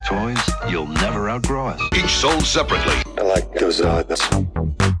toys, you'll never outgrow us. Each sold separately. I like those odds.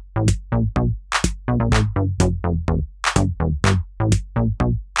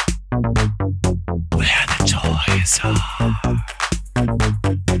 Where the toys are.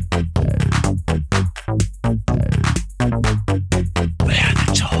 Where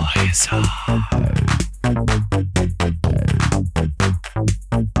the toys are.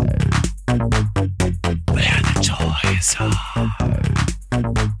 Where the toys are.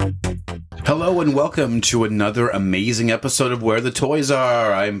 Hello and welcome to another amazing episode of Where the Toys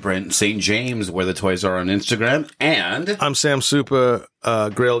Are. I'm Brent St. James, Where the Toys Are on Instagram, and I'm Sam Supa,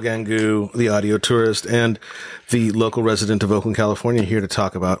 Grail Gangu, the audio tourist, and the local resident of Oakland, California, here to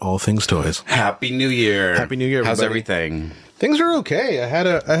talk about all things toys. Happy New Year. Happy New Year, How's everybody. everything? Things are okay. I had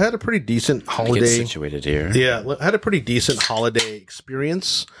a pretty decent holiday. Get situated here. Yeah, I had a pretty decent holiday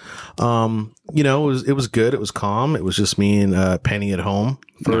experience. It was good. It was calm. It was just me and Penny at home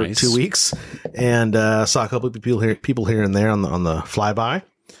for Nice. 2 weeks, and saw a couple of people here and there on the flyby.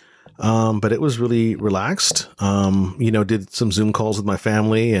 But it was really relaxed. Did some Zoom calls with my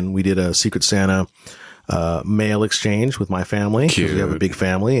family, and we did a Secret Santa mail exchange with my family. 'Cause we have a big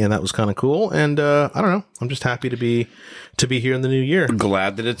family, and that was kind of cool. And I don't know. I'm just happy to be here in the new year.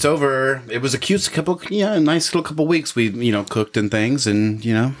 Glad that it's over. It was a cute nice little couple weeks. We, cooked and things and,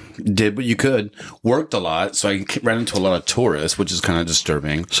 did what you could. Worked a lot. So I ran into a lot of tourists, which is kind of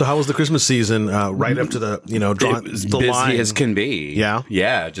disturbing. So how was the Christmas season right up to the, It was the busy line as can be. Yeah?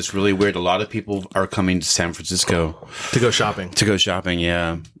 Yeah, just really weird. A lot of people are coming to San Francisco to go shopping? to go shopping.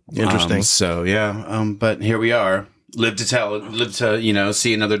 Yeah. Interesting. But here we are. Live to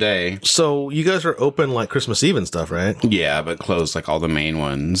see another day. So you guys are open like Christmas Eve and stuff, right? Yeah, but closed like all the main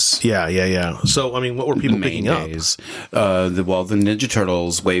ones. Yeah. So, I mean, what were people picking up? Days. The Ninja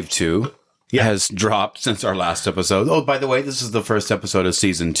Turtles Wave 2 has dropped since our last episode. Oh, by the way, this is the first episode of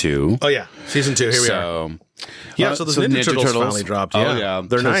Season 2. Oh, yeah. Season 2. Here we are. Yeah, so the Ninja Turtles finally dropped. Yeah. Oh, yeah.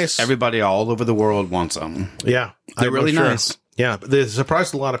 They're nice. Everybody all over the world wants them. Yeah. They're really sure. nice. Yeah, but they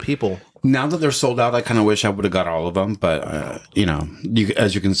surprised a lot of people. Now that they're sold out, I kind of wish I would have got all of them, but,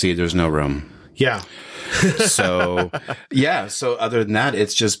 as you can see, there's no room. Yeah. So other than that,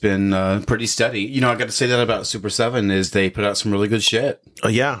 it's just been pretty steady. I got to say that about Super 7 is they put out some really good shit.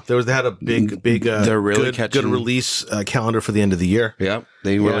 They had a big They're really good release calendar for the end of the year. Yeah.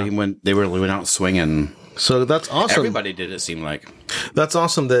 They really went out swinging. So that's awesome. Everybody did, it seemed like. That's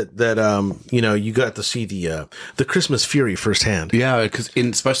awesome that you got to see the Christmas fury firsthand. Yeah, because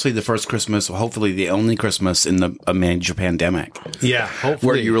especially the first Christmas, hopefully the only Christmas in a major pandemic. Yeah, hopefully.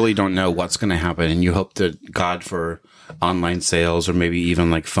 Where you really don't know what's going to happen, and you hope to God for online sales or maybe even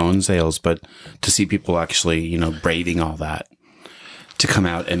like phone sales, but to see people actually, braving all that to come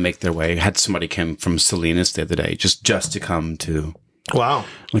out and make their way. I had somebody come from Salinas the other day just to come to. Wow.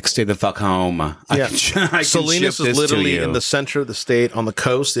 Like, stay the fuck home. Yeah. I can Salinas ship is this to literally you. in the center of the state on the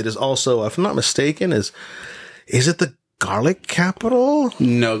coast. It is also, if I'm not mistaken, is it the garlic capital?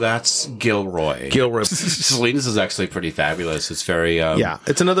 No, that's Gilroy. Salinas is actually pretty fabulous. It's very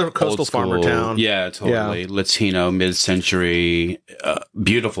it's another coastal farmer town. Yeah, totally. Yeah. Latino, mid-century,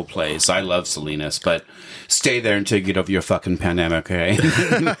 beautiful place. I love Salinas, but stay there until you get over your fucking pandemic, okay?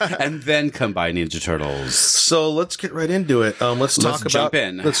 And then come buy Ninja Turtles. So let's get right into it. Let's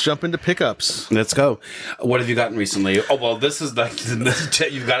jump into pickups. Let's go. What have you gotten recently? Oh, well, this is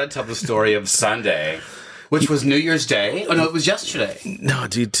you've got to tell the story of Sunday. Which was New Year's Day. Oh, no, it was yesterday. No,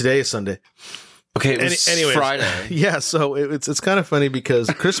 dude, today is Sunday. Okay, it was Friday. Yeah, so it's kind of funny because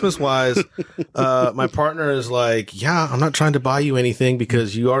Christmas-wise, my partner is like, I'm not trying to buy you anything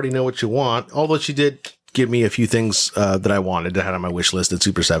because you already know what you want. Although she did give me a few things that I wanted to have on my wish list at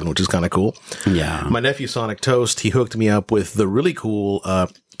Super 7, which is kind of cool. Yeah. My nephew, Sonic Toast, he hooked me up with the really cool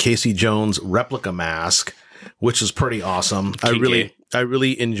Casey Jones replica mask, which is pretty awesome. I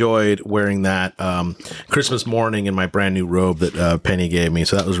really enjoyed wearing that Christmas morning in my brand new robe that Penny gave me.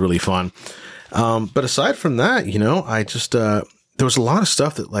 So that was really fun. But aside from that, I just there was a lot of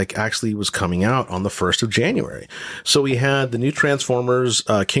stuff that like actually was coming out on the 1st of January. So we had the new Transformers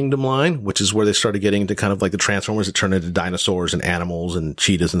Kingdom line, which is where they started getting into kind of like the Transformers that turn into dinosaurs and animals and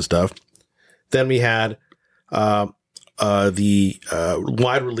cheetahs and stuff. Then we had the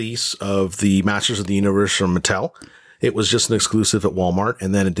wide release of the Masters of the Universe from Mattel. It was just an exclusive at Walmart,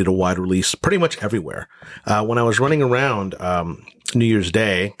 and then it did a wide release pretty much everywhere. When I was running around New Year's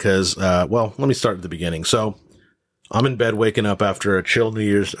Day, because, let me start at the beginning. So I'm in bed waking up after a chill New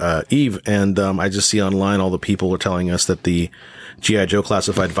Year's Eve, and I just see online all the people are telling us that the G.I. Joe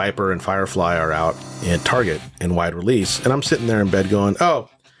Classified Viper and Firefly are out at Target in wide release. And I'm sitting there in bed going, oh,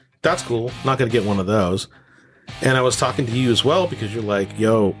 that's cool. Not going to get one of those. And I was talking to you as well because you're like,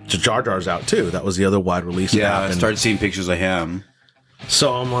 yo, Jar Jar's out too. That was the other wide release. Yeah, that I happened. started seeing pictures of him.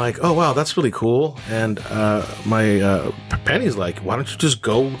 So I'm like, oh, wow, that's really cool. And my Penny's like, why don't you just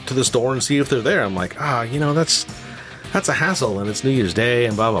go to the store and see if they're there? I'm like, that's a hassle, and it's New Year's Day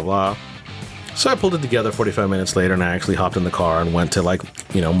and blah, blah, blah. So I pulled it together 45 minutes later, and I actually hopped in the car and went to,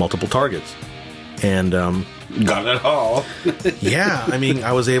 multiple Targets. And Got it all. yeah, I mean,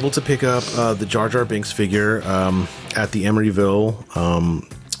 I was able to pick up the Jar Jar Binks figure at the Emeryville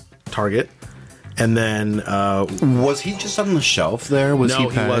Target. And then Was he just on the shelf there? Was no,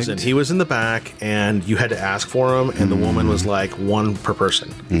 he he wasn't. He was in the back, and you had to ask for him, and the woman was like, one per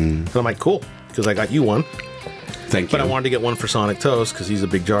person. And I'm like, cool, because I got you one. Thank you. But I wanted to get one for Sonic Toast because he's a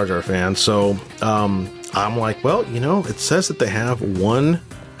big Jar Jar fan. So I'm like, well, it says that they have one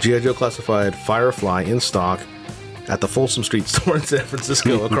G.I. Joe Classified Firefly in stock at the Folsom Street store in San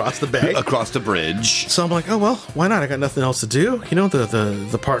Francisco across the bay. Across the bridge. So I'm like, oh, well, why not? I got nothing else to do.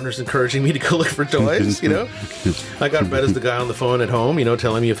 The partner's encouraging me to go look for toys, I got Brett as the guy on the phone at home,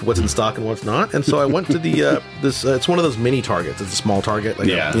 telling me what's in stock and what's not. And so I went to the, it's one of those mini Targets. It's a small Target,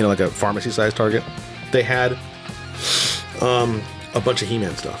 like a pharmacy-sized Target. They had a bunch of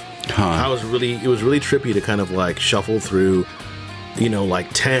He-Man stuff. Huh. It was really trippy to kind of shuffle through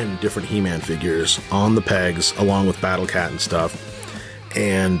 10 different He-Man figures on the pegs along with Battle Cat and stuff.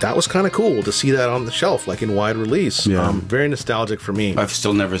 And that was kind of cool to see that on the shelf, in wide release. Yeah. Very nostalgic for me. I've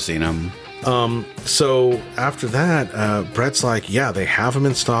still never seen him. So after that, Brett's like, yeah, they have them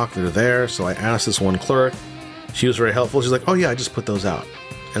in stock. They're there. So I asked this one clerk. She was very helpful. She's like, oh, yeah, I just put those out.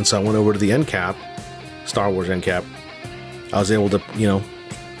 And so I went over to the end cap, Star Wars end cap. I was able to,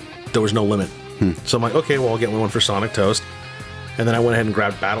 there was no limit. So I'm like, okay, well, I'll get one for Sonic Toast. And then I went ahead and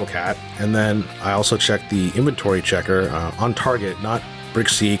grabbed Battle Cat. And then I also checked the inventory checker on Target, not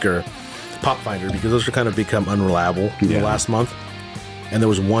Brickseek or Pop Finder, because those are kind of become unreliable in the last month. And there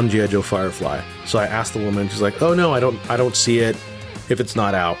was one G.I. Joe Firefly. So I asked the woman, she's like, oh, no, I don't see it if it's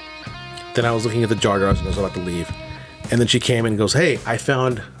not out. Then I was looking at the Jar Jars and I was about to leave. And then she came and goes, hey, I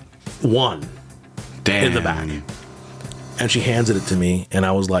found one in the back. And she handed it to me, and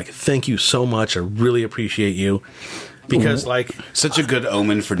I was like, thank you so much. I really appreciate you. Because, such a good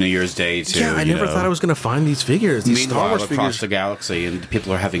omen for New Year's Day, too. Yeah, I never thought I was going to find these figures. These Star Meanwhile, Wars across figures. the galaxy, and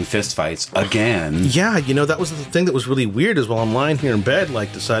people are having fistfights again. Yeah, that was the thing that was really weird is while I'm lying here in bed,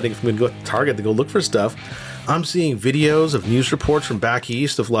 deciding if I'm going to go to Target to go look for stuff, I'm seeing videos of news reports from back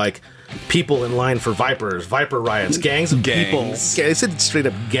east of, people in line for Viper riots, gangs of people. Yeah, they said straight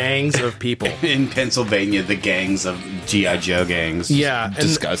up gangs of people. In Pennsylvania, the gangs of G.I. Joe gangs. Yeah.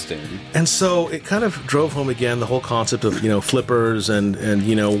 Disgusting. And so it kind of drove home again the whole concept of, flippers and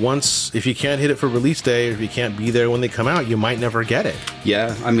once, if you can't hit it for release day, or if you can't be there when they come out, you might never get it.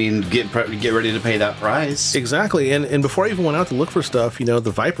 Yeah, I mean, get ready to pay that price. Exactly. And before I even went out to look for stuff, the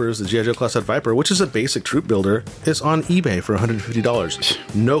Vipers, the G.I. Joe Classified Viper, which is a basic troop builder, is on eBay for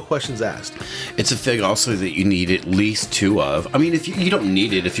 $150. No questions asked. It's a fig also that you need at least two of. I mean, if you don't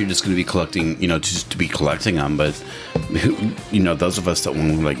need it if you're just going to be collecting, just to be collecting them, but those of us that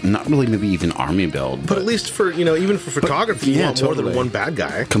want not really maybe even army build, but at least for even for photography, you want more than one bad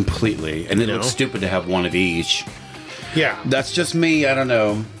guy. Completely, and it looks stupid to have one of each. Yeah, that's just me. I don't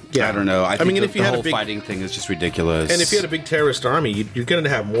know. Yeah. I don't know. I think if you the had whole fighting thing is just ridiculous. And if you had a big terrorist army, you're going to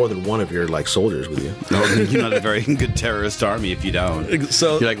have more than one of your soldiers with you. No, you're not a very good terrorist army if you don't.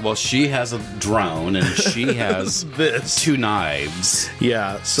 So you're like, well, she has a drone and she has two knives.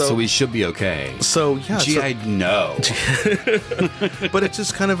 Yeah, so we should be okay. So yeah, I know. But it's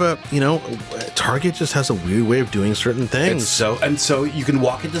just kind of a Target just has a weird way of doing certain things. So you can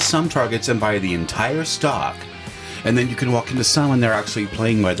walk into some Targets and buy the entire stock. And then you can walk into some and they're actually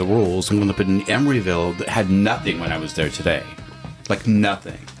playing by the rules. I'm going to put in Emeryville that had nothing when I was there today.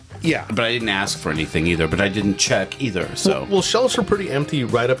 Nothing. Yeah. But I didn't ask for anything either, but I didn't check either, so. Well, shelves were pretty empty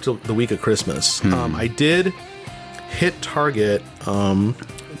right up to the week of Christmas. I did hit Target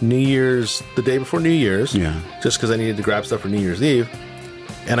New Year's, the day before New Year's. Yeah. Just because I needed to grab stuff for New Year's Eve.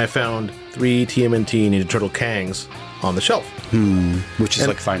 And I found 3 TMNT Ninja Turtle Kangs on the shelf. Which is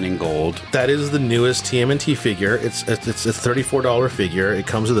like finding gold. That is the newest TMNT figure. It's a $34 figure. It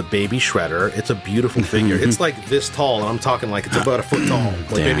comes with a baby shredder. It's a beautiful figure. It's this tall, and I'm talking it's about a foot tall.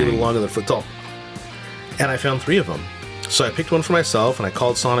 Maybe a little longer than a foot tall. And I found 3 of them. So I picked one for myself, and I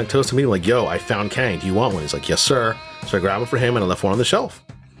called Sonic Toast to me, yo, I found Kang. Do you want one? He's like, yes, sir. So I grabbed one for him, and I left one on the shelf.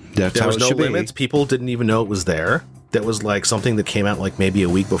 That's there how was it no should limits. be. People didn't even know it was there. that was like something that came out like maybe a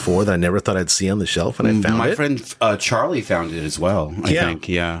week before that I never thought I'd see on the shelf, and I found My it. friend Charlie found it as well. I think.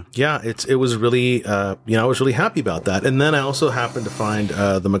 Yeah. Yeah, it was really, I was really happy about that. And then I also happened to find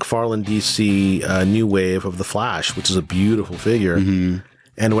the McFarlane DC New Wave of the Flash, which is a beautiful figure.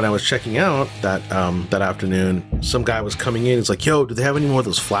 And when I was checking out that afternoon, some guy was coming in. He's like, "Yo, do they have any more of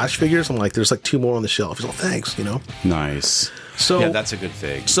those Flash figures?" I'm like, "There's like 2 more on the shelf." He's like, "Thanks," Nice. So yeah, that's a good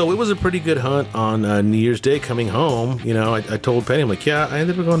fig. So it was a pretty good hunt on New Year's Day coming home. I told Penny, I'm like, yeah, I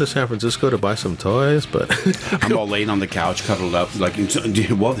ended up going to San Francisco to buy some toys, but I'm all laying on the couch, cuddled up, like,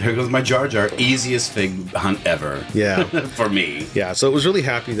 well, here goes my Jar Jar. Easiest fig hunt ever. Yeah. For me. Yeah, so it was really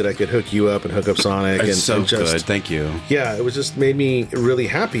happy that I could hook you up and hook up Sonic. It's so just, good. Thank you. Yeah, it was just made me really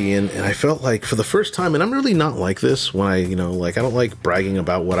happy, and I felt like for the first time, and I'm really not like this when I don't like bragging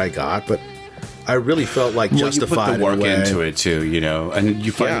about what I got, but I really felt like justified. You put the work in a way. into it too, and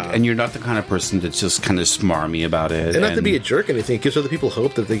you find, and you're not the kind of person that's just kind of smarmy about it. And not to be a jerk or anything, it gives other people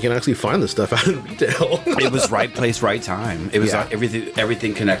hope that they can actually find this stuff out in retail. It was right place, right time. It was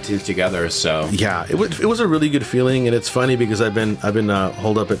everything connecting together. So yeah, it was a really good feeling, and it's funny because I've been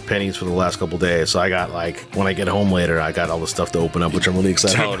holed up at Penny's for the last couple days, so I got like when I get home later, I got all the stuff to open up, which I'm really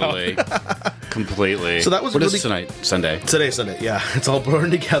excited totally, completely. So that was what really is tonight, Sunday. Today's Sunday, yeah, it's all blurring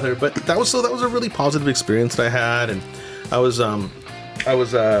together. But that was a really positive experience that I had, and I was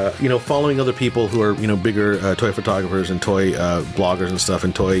following other people who are bigger toy photographers and toy bloggers and stuff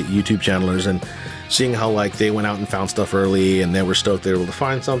and toy YouTube channelers, and seeing how like they went out and found stuff early and they were stoked they were able to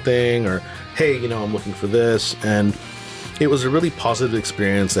find something, or hey, I'm looking for this, and it was a really positive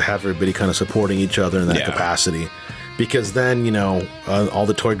experience to have everybody kind of supporting each other in that capacity. Because then, all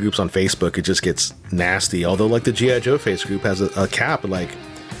the toy groups on Facebook, it just gets nasty. Although, like the G.I. Joe Face group has a cap, like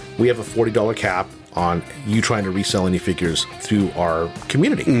we have a $40 cap on you trying to resell any figures through our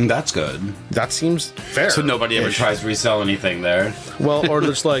community. That's good. That seems fair. So nobody ever tries to resell anything there. Well, or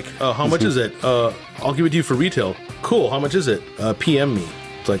just like, how much is it? I'll give it to you for retail. Cool. How much is it? PM me.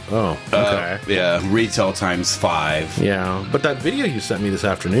 It's like, oh, okay. Yeah, retail times 5. Yeah, but that video you sent me this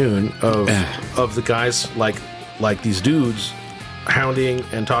afternoon of the guys like these dudes hounding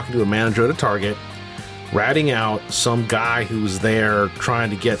and talking to a manager at a Target, ratting out some guy who was there trying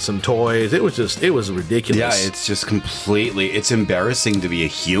to get some toys. It was ridiculous. Yeah, it's just it's embarrassing to be a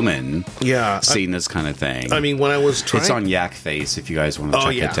human. Yeah, seeing this kind of thing. I mean, when I was trying, it's on Yak Face if you guys want to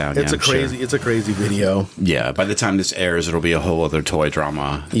check it down. It's a crazy video. Yeah, by the time this airs, it'll be a whole other toy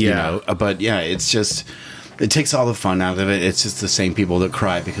drama. Yeah, but yeah, it's just. It takes all the fun out of it. It's just the same people that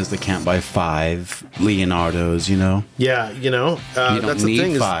cry because they can't buy 5 Leonardos, Yeah, that's the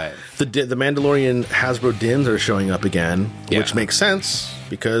thing 5. Is the Mandalorian Hasbro Dins are showing up again, which makes sense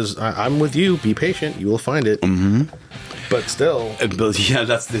because I'm with you. Be patient, you will find it. Mm-hmm. But still,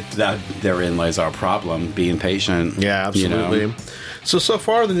 that therein lies our problem: being patient. Yeah, absolutely. So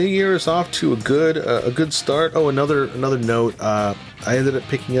far the new year is off to a good start. Oh, another note. I ended up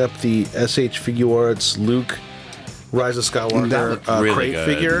picking up the SH Figuarts Luke Rise of Skywalker really crate good.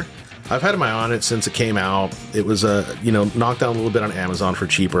 figure. I've had my eye on it since it came out. It was knocked down a little bit on Amazon for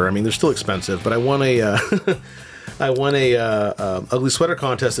cheaper. I mean, they're still expensive, but I won a ugly sweater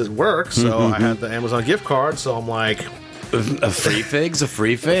contest at work, so I had the Amazon gift card. So I'm like, a free fig's a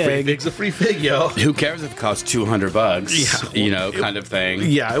free fig. free fig's a free fig, yo. Who cares if it costs $200? Yeah, kind of thing.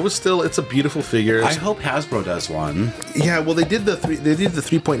 Yeah, it's a beautiful figure. I hope Hasbro does one. Yeah, well, they did the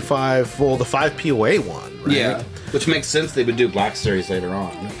 3.5, well, the 5 POA one, right? Yeah, which makes sense. They would do Black Series later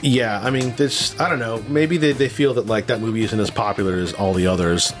on. Yeah, I mean, I don't know. Maybe they feel that like that movie isn't as popular as all the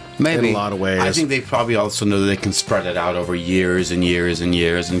others. Maybe. In a lot of ways. I think they probably also know that they can spread it out over years and years and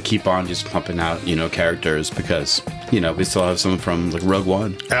years and keep on just pumping out, characters because, we still have some from like Rogue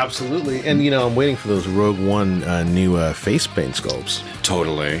One. Absolutely. And, I'm waiting for those Rogue One new face paint sculpts.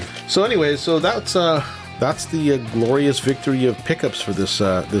 Totally. So anyway, that's the glorious victory of pickups for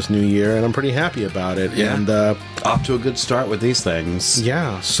this new year, and I'm pretty happy about it. Yeah. And off to a good start with these things.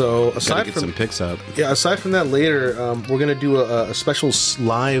 Yeah. So Gotta get some picks up. Yeah. Aside from that, later we're gonna do a special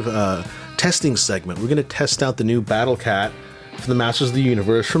live testing segment. We're gonna test out the new Battle Cat for the Masters of the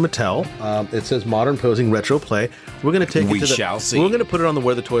Universe from Mattel. It says Modern Posing Retro Play. We're gonna take. We shall see. We're gonna put it on the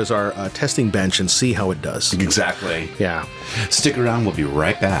Where the Toys Are testing bench and see how it does. Exactly. Yeah. Stick around. We'll be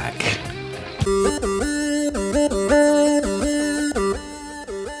right back.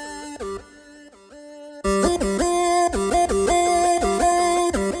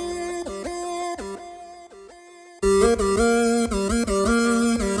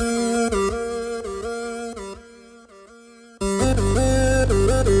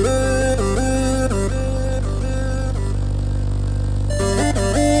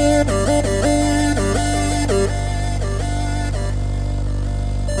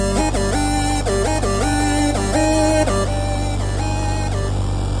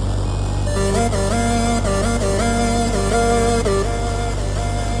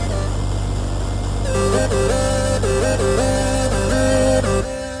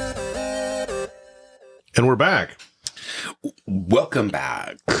 And we're back. Welcome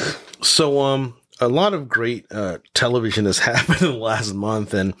back. So, a lot of great television has happened in the last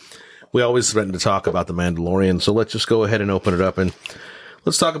month, and we always threaten to talk about The Mandalorian. So let's just go ahead and open it up, and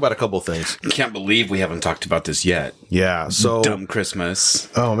let's talk about a couple of things. Can't believe we haven't talked about this yet. Yeah. So, Dumb Christmas.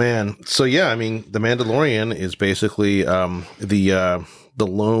 oh man. So yeah, I mean, The Mandalorian is basically the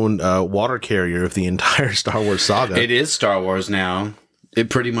lone water carrier of the entire Star Wars saga. It is Star Wars now. It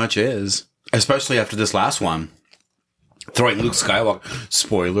pretty much is, especially after this last one. Throwing Luke Skywalker.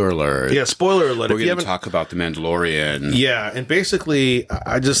 Spoiler alert. Yeah. Spoiler alert. We're going to talk about The Mandalorian. Yeah, and basically,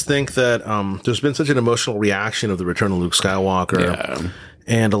 I just think that there's been such an emotional reaction of the return of Luke Skywalker,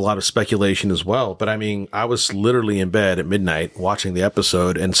 and a lot of speculation as well. But I mean, I was literally in bed at midnight watching the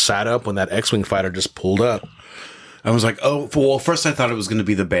episode and sat up when that X-wing fighter just pulled up. I was like, oh, well, first I thought it was going to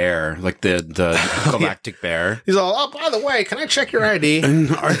be the bear, like the galactic bear. He's all, oh, by the way, can I check your ID?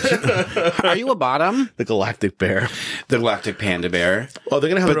 Are you a bottom? The galactic bear. The galactic panda bear. Oh, they're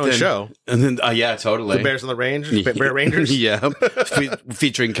going to have their own then- show. And then, yeah, totally. The Bears on the Range? Bear Rangers? Yeah.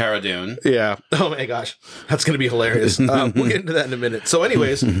 Featuring Cara Dune. Yeah. Oh my gosh. That's going to be hilarious. We'll get into that in a minute. So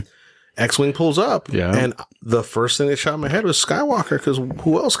anyways, X-Wing pulls up. Yeah. And the first thing that shot in my head was Skywalker, because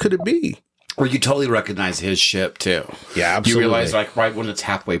who else could it be? Well, you totally recognize his ship, too. Yeah, You absolutely. realize, like, right when it's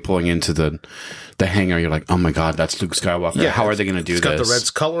halfway pulling into the hangar, you're like, oh my God, that's Luke Skywalker. Yeah, How are they going to do It's this? got the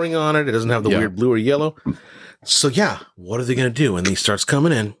red coloring on it. It doesn't have the Yeah. weird blue or yellow. So yeah, what are they going to do? And he starts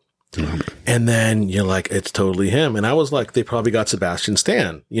coming in. And then you're like, it's totally him. And I was like, they probably got Sebastian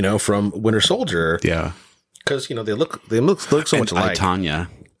Stan, from Winter Soldier. Yeah. Because, they look so much alike. Tanya.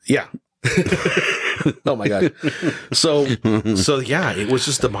 Yeah. Oh my God. So yeah, it was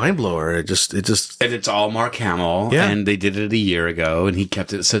just a mind blower. It just, And it's all Mark Hamill. Yeah. And they did it a year ago, and he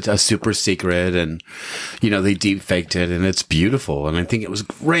kept it such a super secret. And, they deep faked it, and it's beautiful. And I think it was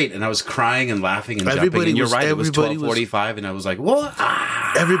great. And I was crying and laughing and jumping. Everybody And you're was- right. It was everybody was- 12:45, and I was like, what?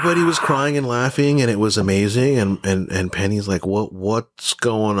 everybody was crying and laughing, and it was amazing. And Penny's like, what's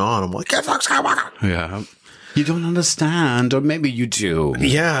going on? I'm like, get Luke Skywalker. Yeah. You don't understand, or maybe you do.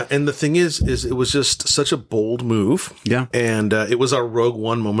 Yeah, and the thing is it was just such a bold move. Yeah. And it was our Rogue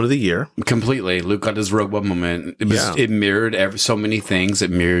One moment of the year. Completely. Luke got his Rogue One moment. It mirrored so many things.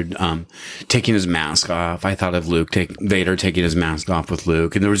 It mirrored taking his mask off. I thought of Vader taking his mask off with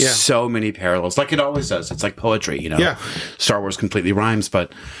Luke, and there was so many parallels, like it always does. It's like poetry, Yeah. Star Wars completely rhymes,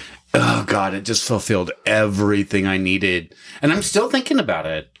 but oh God, it just fulfilled everything I needed, and I'm still thinking about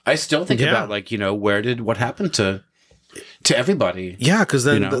it. I still think about what happened to everybody. Yeah, because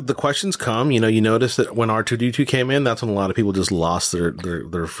then the questions come. You notice that when R2D2 came in, that's when a lot of people just lost their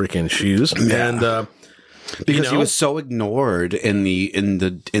freaking shoes. Yeah. And Because he was so ignored in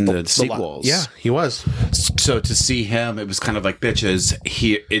the sequels. Yeah, he was. So to see him, it was kind of like, bitches,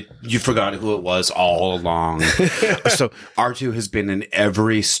 you forgot who it was all along. So R2 has been in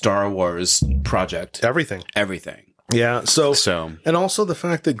every Star Wars project. Everything. Yeah. So and also the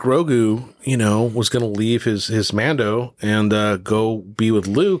fact that Grogu, was going to leave his Mando and go be with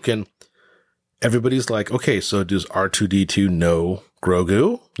Luke, and everybody's like, okay, so does R2D2 know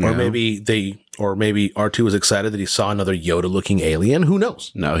Grogu? Or maybe R2 was excited that he saw another Yoda-looking alien. Who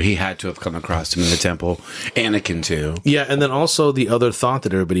knows? No, he had to have come across him in the temple. Anakin too. Yeah, and then also the other thought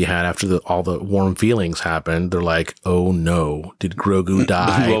that everybody had after all the warm feelings happened, they're like, oh no, did Grogu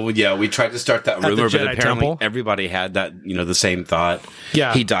die? Well, yeah, we tried to start that the rumor, but Jedi apparently Temple? everybody had that, the same thought.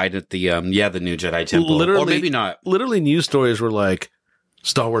 Yeah. He died at the new Jedi Temple. Literally, or maybe not. Literally, news stories were like,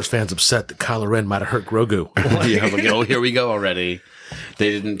 Star Wars fans upset that Kylo Ren might have hurt Grogu. Yeah, like, oh, here we go already.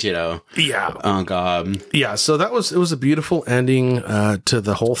 They didn't, Yeah. Oh God. Yeah, so it was a beautiful ending to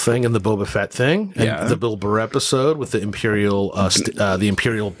the whole thing and the Boba Fett thing, and the Bill Burr episode with the Imperial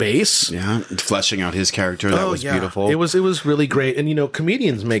base. Yeah, fleshing out his character. That was beautiful. It was really great, and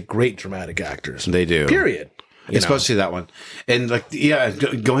comedians make great dramatic actors. They do. Period. Especially that one. And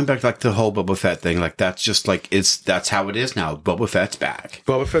going back to like the whole Boba Fett thing, like that's just like that's how it is now. Boba Fett's back.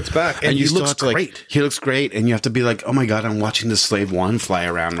 Boba Fett's back, and he still looks have to, great. He looks great, and you have to be like, oh my God, I'm watching the Slave One fly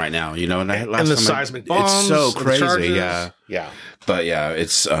around right now, And, the seismic bombs, it's so and the crazy, charges. yeah. But yeah,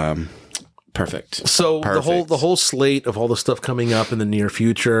 it's perfect. So the whole slate of all the stuff coming up in the near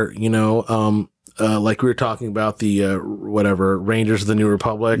future, like we were talking about the Rangers of the New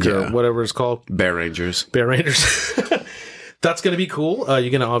Republic or whatever it's called, Bear Rangers. That's going to be cool.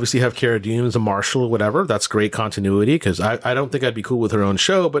 You're going to obviously have Cara Dune as a marshal or whatever. That's great continuity, because I don't think I'd be cool with her own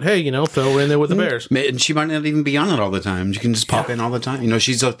show, but hey, throw her in there with the Bears. And she might not even be on it all the time. She can just pop in all the time.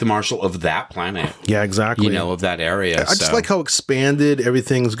 She's like the marshal of that planet. Yeah, exactly. Of that area. I just like how expanded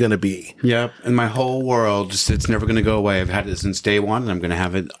everything's going to be. Yeah, and my whole world, it's never going to go away. I've had it since day one, and I'm going to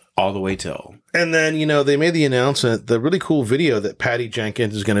have it all the way till. And then, they made the announcement, the really cool video that Patty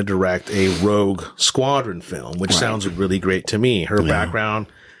Jenkins is going to direct a Rogue Squadron film, which sounds really great to me. Her background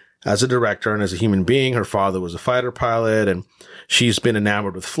as a director and as a human being, her father was a fighter pilot, and she's been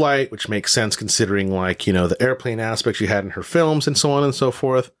enamored with flight, which makes sense considering, the airplane aspect she had in her films and so on and so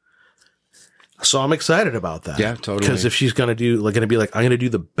forth. So I'm excited about that. Yeah, totally. Because if she's going to be like, I'm going to do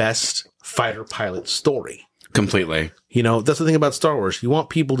the best fighter pilot story. Completely. That's the thing about Star Wars. You want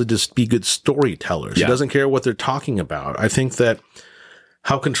people to just be good storytellers. Yeah. It doesn't care what they're talking about. I think that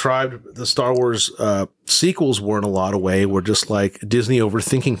how contrived the Star Wars sequels were in a lot of ways were just like Disney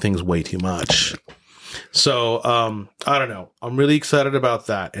overthinking things way too much. So, I don't know. I'm really excited about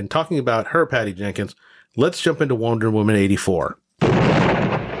that. And talking about her, Patty Jenkins, let's jump into Wonder Woman 84.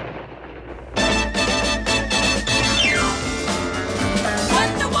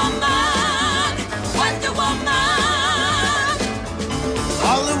 Wonder Woman, Wonder Woman.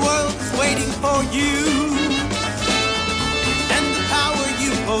 All the world's waiting for you and the power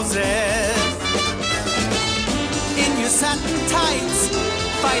you possess. In your satin tights,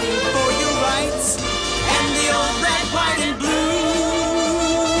 fighting for your rights, and the old red, white, and blue.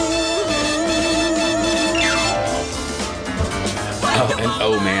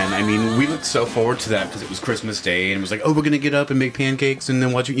 Oh man, I mean, we looked so forward to that because it was Christmas Day and it was like, oh, we're going to get up and make pancakes and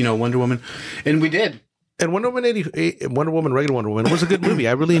then watch, Wonder Woman. And we did. And Wonder Woman regular Wonder Woman was a good movie.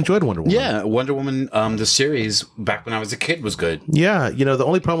 I really enjoyed Wonder Woman. Yeah, Wonder Woman, the series back when I was a kid was good. Yeah, the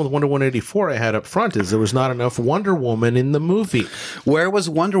only problem with Wonder Woman 84 I had up front is there was not enough Wonder Woman in the movie. Where was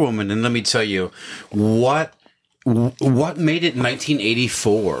Wonder Woman? And let me tell you, what made it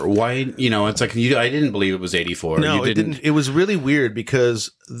 1984? Why, it's like, I didn't believe it was 84. No, you it didn't. It was really weird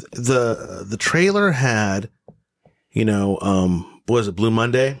because the trailer had, what was it, Blue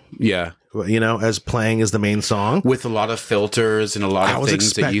Monday? Yeah. As playing as the main song. With a lot of filters and a lot of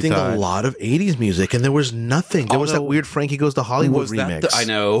things that you thought. I was expecting a lot of 80s music, and there was nothing. There was that weird Frankie Goes to Hollywood remix. I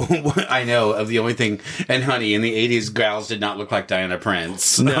know. Of the only thing. And honey, in the 80s, gals did not look like Diana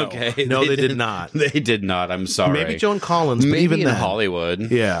Prince. No, okay? No, they did not. They did not. I'm sorry. Maybe Joan Collins, but maybe even in then.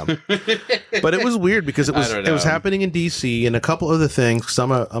 Hollywood. Yeah. But it was weird because it was happening in DC and a couple other things. Because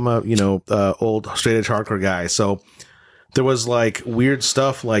I'm a old straight edge hardcore guy, so. There was like weird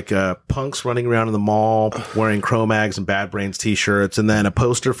stuff like punks running around in the mall wearing Cro-Mags and Bad Brains t-shirts, and then a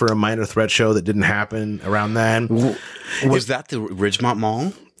poster for a Minor Threat show that didn't happen around then. Was that the Ridgemont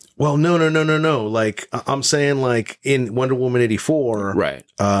Mall? Well, no. Like I'm saying, like in Wonder Woman 84, right?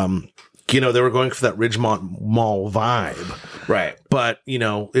 They were going for that Ridgemont Mall vibe, right? But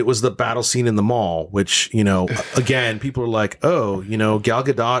it was the battle scene in the mall, which again, people are like, oh, Gal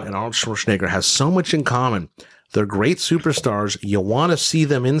Gadot and Arnold Schwarzenegger has so much in common. They're great superstars. You want to see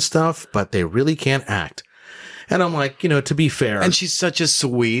them in stuff, but they really can't act. And I'm like, to be fair. And she's such a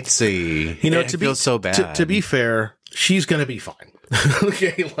sweetie. To be so bad. To be fair, she's going to be fine.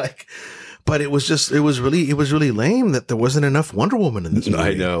 Okay. But it was really lame that there wasn't enough Wonder Woman in this movie.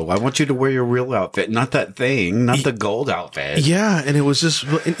 I know. I want you to wear your real outfit, not that thing, not the gold outfit. Yeah, and it was just,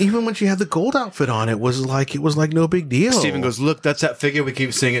 and even when she had the gold outfit on, it was like no big deal. Steven goes, look, that's that figure we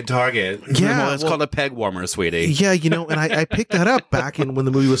keep seeing at Target. Yeah, well, it's called a peg warmer, sweetie. Yeah, and I picked that up back in when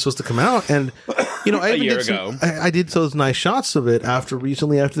the movie was supposed to come out, and I a year ago. I did those nice shots of it after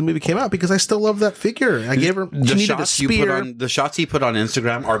the movie came out because I still love that figure. I gave her she needed a spear. The shots he put on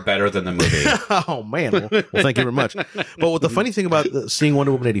Instagram are better than the movie. Oh man! Well, thank you very much. But the funny thing about seeing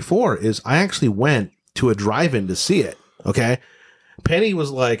Wonder Woman 84 is I actually went to a drive-in to see it. Okay, Penny was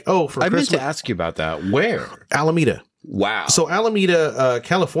like, "Oh, for I Christmas." meant to ask you about that. Where? Alameda. Wow. So Alameda,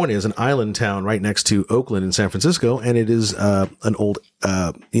 California, is an island town right next to Oakland in San Francisco, and it is an old,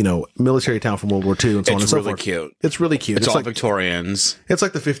 military town from World War II, and so on and so forth. It's really cute. It's really cute. It's all like Victorians. It's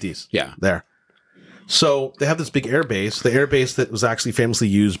like the 50s. Yeah. There. So they have this big air base, the air base that was actually famously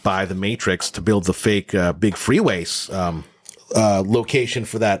used by the Matrix to build the fake big freeways location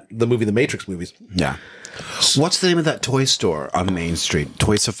for the movie The Matrix movies. Yeah. What's the name of that toy store on Main Street?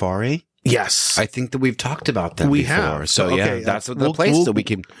 Toy Safari? Yes. I think that we've talked about that we before. Have. So, okay, yeah, that's the place that we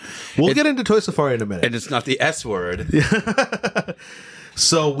can... We'll get into Toy Safari in a minute. And it's not the S word.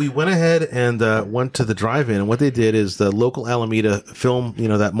 So we went ahead and went to the drive-in, and what they did is the local Alameda film,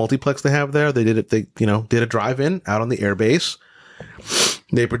 that multiplex they have there. They did it. They did a drive-in out on the airbase.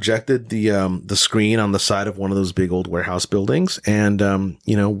 They projected the screen on the side of one of those big old warehouse buildings, and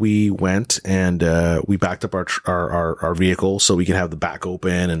we went and we backed up our vehicle so we could have the back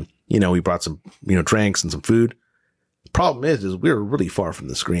open, and we brought some drinks and some food. Problem is we were really far from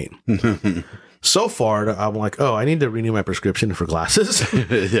the screen. so far, I'm like, oh, I need to renew my prescription for glasses.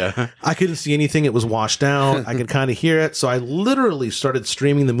 Yeah. I couldn't see anything. It was washed out. I could kind of hear it. So I literally started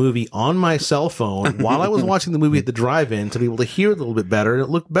streaming the movie on my cell phone while I was watching the movie at the drive-in to be able to hear it a little bit better. And it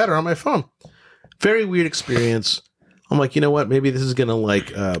looked better on my phone. Very weird experience. I'm like, you know what? Maybe this is going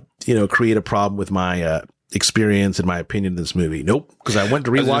to create a problem with my experience and my opinion of this movie. Nope. Because I went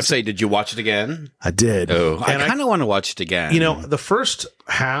to rewatch. Did you watch it again? I did. Oh, And I kind of want to watch it again. You know, the first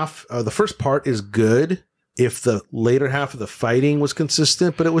part is good if the later half of the fighting was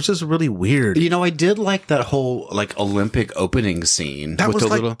consistent, but it was just really weird. You know, I did like that whole like Olympic opening scene. That with was the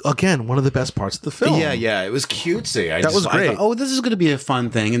like, little... again, one of the best parts of the film. Yeah, it was cutesy. That was great. I thought, oh, this is going to be a fun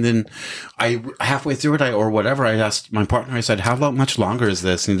thing. And then I halfway through it, I asked my partner, I said, how much longer is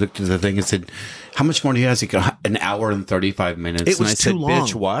this? And he looked at the thing and said, how much more do you have? He goes, an hour and 35 minutes. It was and I too said, long.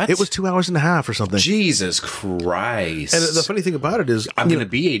 Bitch, what? It was 2 hours and a half or something. Jesus Christ. And the funny thing about it is, I'm going to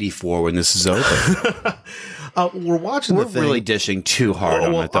be 84 when this is over. we're watching We're the thing. really dishing too hard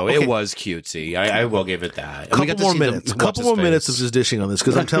on it, though. Okay. It was cutesy. I will give it that. A couple more minutes of just dishing on this,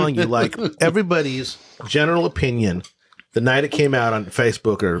 because I'm telling you, like, everybody's general opinion the night it came out on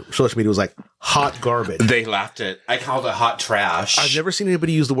Facebook or social media was like hot garbage. They laughed it. I called it hot trash. I've never seen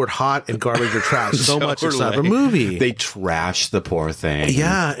anybody use the word hot and garbage or trash so much inside of a movie. They trashed the poor thing.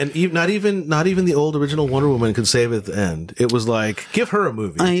 Yeah, and not even the old original Wonder Woman could save it at the end. It was like, give her a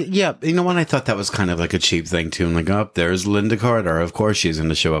movie. Yeah, you know what? I thought that was kind of like a cheap thing too. I'm like, oh, there's Linda Carter. Of course, she's going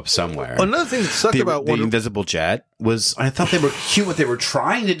to show up somewhere. Another thing that sucked about the Wonder invisible jet was. I thought they were cute what they were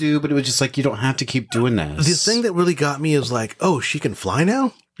trying to do, but it was just like you don't have to keep doing this. The thing that really got me is like, oh, she can fly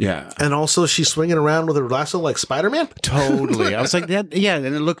now. Yeah. And also she's swinging around with her lasso like Spider-Man? Totally. I was like, that. Yeah, and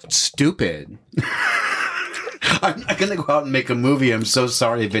it looked stupid. I'm not going to go out and make a movie. I'm so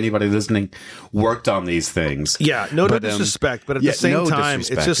sorry if anybody listening worked on these things. Yeah, no disrespect, but at the same time,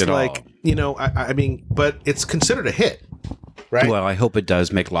 it's just like, you know, I mean, but it's considered a hit, right? Well, I hope it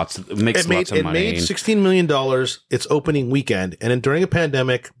does make lots of money. It made $16 million its opening weekend, and then during a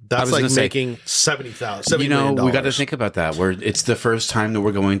pandemic, that's like making $70,000. You know, we got to think about that. It's the first time that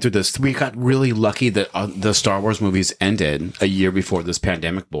we're going through this. We got really lucky that the Star Wars movies ended a year before this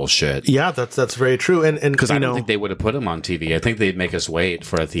pandemic bullshit. Yeah, that's very true. And because I don't think they would have put them on TV. I think they'd make us wait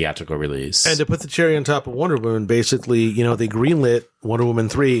for a theatrical release. And to put the cherry on top of Wonder Woman, basically, you know, they greenlit Wonder Woman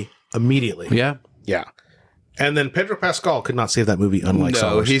 3 immediately. Yeah. And then Pedro Pascal could not save that movie, unlike No,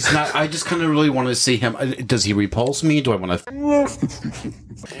 Summers. he's not. I just kind of really want to see him. Does he repulse me? Do I want to?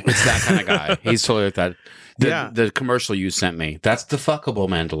 It's that kind of guy. He's totally like that. The commercial you sent me, that's the fuckable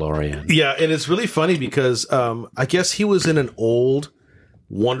Mandalorian. Yeah, and it's really funny because I guess he was in an old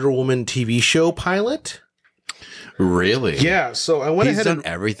Wonder Woman TV show pilot. Really? Yeah, so I went He's ahead done and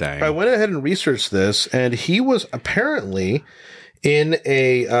everything. I went ahead and researched this, and he was apparently in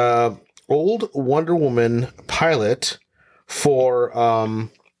a old Wonder Woman pilot for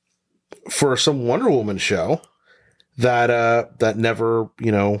some Wonder Woman show that never,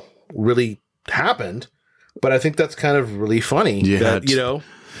 you know, really happened. But I think that's kind of really funny. Yeah, that, you know.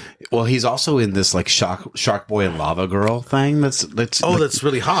 Well, he's also in this like Shark Boy and Lava Girl thing. That's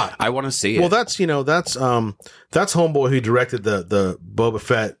really hot. I want to see it. Well, that's Homeboy who directed the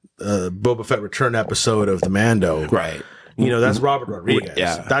Boba Fett Return episode of the Mando. Right. You know, that's Robert Rodriguez.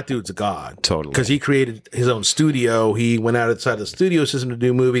 Yeah. That dude's a god. Totally. Because he created his own studio. He went outside the studio system to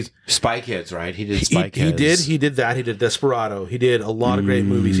do movies. Spy Kids, right? He did Spy Kids. He did that. He did Desperado. He did a lot of great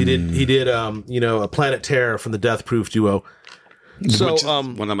movies. He did A Planet Terror from the Death Proof duo. So, which is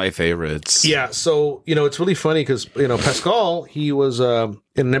one of my favorites. Yeah. So, you know, it's really funny because, you know, Pascal, he was in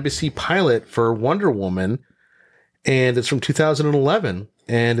an NBC pilot for Wonder Woman, and it's from 2011.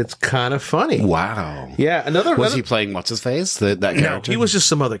 And it's kind of funny. Wow. Yeah. Was he playing what's his face? That character? No, he was just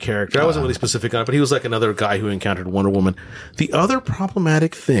some other character. I wasn't really specific on it, but he was like another guy who encountered Wonder Woman. The other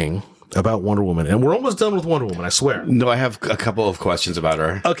problematic thing about Wonder Woman, and we're almost done with Wonder Woman, I swear. No, I have a couple of questions about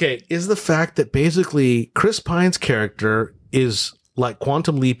her. Okay, is the fact that basically Chris Pine's character is like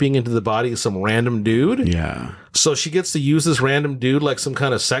quantum leaping into the body of some random dude. Yeah. So she gets to use this random dude like some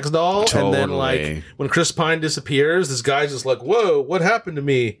kind of sex doll. Totally. And then like when Chris Pine disappears, this guy's just like, whoa, what happened to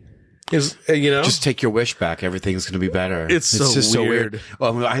me? Just take your wish back. Everything's going to be better. It's just so weird.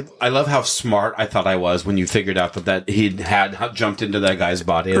 Well, I love how smart I thought I was when you figured out that he had jumped into that guy's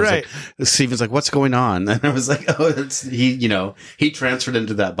body. Right. Like, Steven's like, what's going on? And I was like, oh, he transferred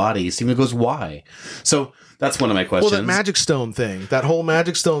into that body. Steven goes, why? So that's one of my questions. Well, that Magic Stone thing, that whole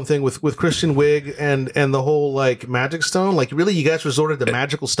Magic Stone thing with Kristen Wiig and the whole like Magic Stone, like really you guys resorted to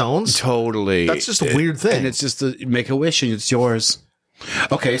magical stones? Totally. That's just a weird thing. And it's just make a wish and it's yours.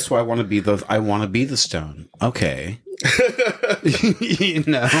 Okay, so I want to be the stone. Okay. you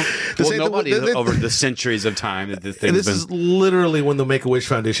know, say nobody the- over the centuries of time that this And thing's this been. is literally when the Make-A-Wish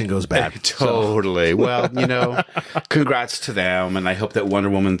Foundation goes bad. Totally. Well, you know, congrats to them, and I hope that Wonder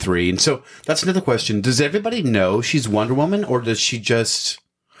Woman 3. And so that's another question. Does everybody know she's Wonder Woman, or does she just...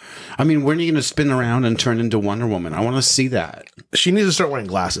 I mean, when are you going to spin around and turn into Wonder Woman? I want to see that. She needs to start wearing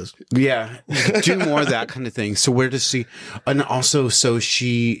glasses. Yeah. Do more of that kind of thing. So where does she... And also, so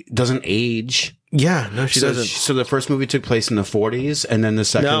she doesn't age... Yeah, no, she doesn't. So the first movie took place in the 40s, and then the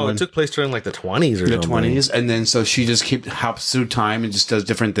second No, one... it took place during like the 20s or the something. 20s, and then so she just hops through time and just does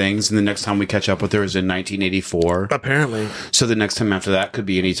different things, and the next time we catch up with her is in 1984. Apparently. So the next time after that could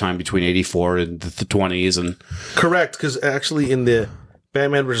be any time between 84 and the 20s, and Correct, because actually in the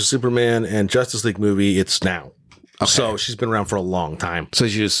Batman vs. Superman and Justice League movie, it's now. So she's been around for a long time. so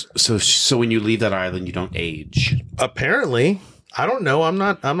she just so when you leave that island, you don't age. Apparently. I don't know. I'm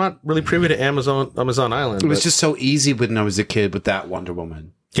not really privy to Amazon Island. It was but- just so easy when I was a kid with that Wonder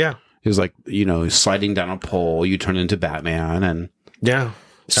Woman. yeah. It was like, you know, sliding down a pole, you turn into Batman and Yeah.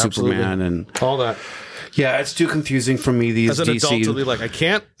 Superman, and all that. yeah, it's too confusing for me. These As an DC adult to be like, I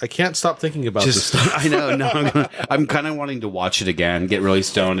can't stop thinking about this just stuff. I know. No, I'm kind of wanting to watch it again, get really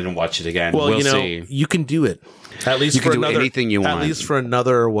stoned and watch it again. Well, you know, see. you can do it. At least You for can do another, anything you want. At least for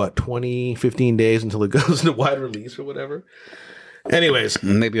another 15 days until it goes into wide release or whatever. Anyways,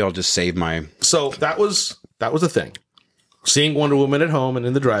 Maybe I'll just save my. so that was a thing. Seeing Wonder Woman at home and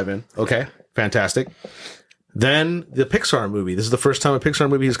in the drive-in. Okay, fantastic. Then the Pixar movie. This is the first time a Pixar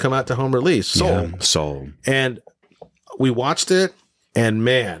movie has come out to home release. Soul. And we watched it, and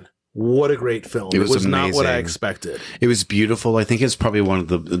man, what a great film. It was not what I amazing. expected. It was beautiful. I think it's probably one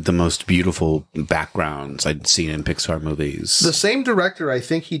of the most beautiful backgrounds I'd seen in Pixar movies. The same director, I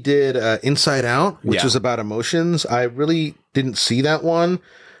think he did Inside Out, which Yeah. is about emotions. I really didn't see that one,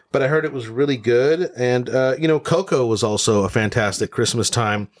 but I heard it was really good. And, Coco was also a fantastic Christmas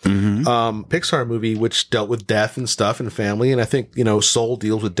time Pixar movie, which dealt with death and stuff and family. And I think, Soul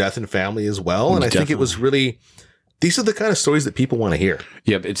deals with death and family as well. And I think it was really... These are the kind of stories that people want to hear.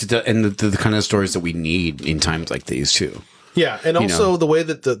 Yeah, it's the kind of stories that we need in times like these too. Yeah, and also the way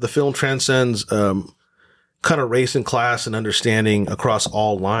that the film transcends kind of race and class and understanding across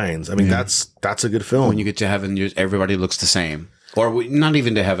all lines. I mean, that's a good film. When you get to heaven, everybody looks the same. Or not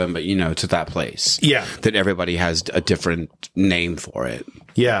even to heaven, but, to that place. Yeah. That everybody has a different name for it.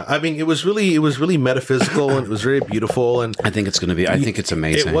 Yeah, I mean, it was really metaphysical and it was very beautiful. And I think it's it's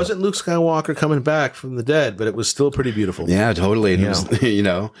amazing. it wasn't Luke Skywalker coming back from the dead, but it was still pretty beautiful. Yeah, totally. And it was,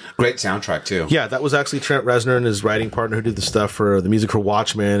 great soundtrack too. Yeah, that was actually Trent Reznor and his writing partner who did the stuff for the music for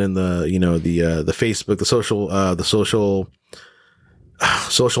Watchmen and the Facebook, the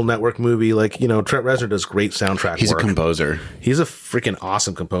social network movie. Like, Trent Reznor does great soundtrack He's work. a composer. He's a freaking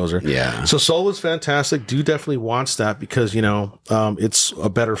awesome composer. Yeah. So Soul was fantastic. Do definitely watch that because, it's a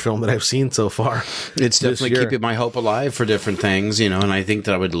better film than I've seen so far. It's definitely year. keeping my hope alive for different things, and I think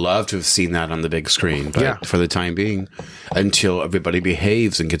that I would love to have seen that on the big screen. But Yeah. for the time being, until everybody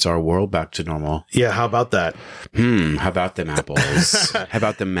behaves and gets our world back to normal. Yeah, how about that? How about them apples? How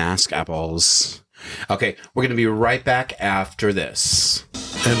about the mask apples? Okay, we're going to be right back after this.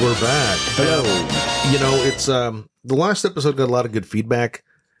 And we're back. Hello. It's the last episode got a lot of good feedback.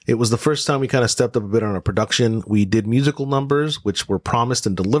 It was the first time we kind of stepped up a bit on our production. We did musical numbers, which were promised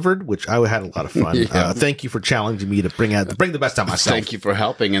and delivered, which I had a lot of fun. Yeah. Thank you for challenging me to bring the best out myself. Thank you for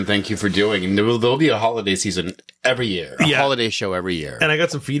helping and thank you for doing. And there'll be a holiday season every year, a holiday show every year. And I got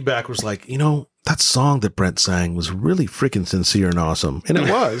some feedback was like, that song that Brent sang was really freaking sincere and awesome. And it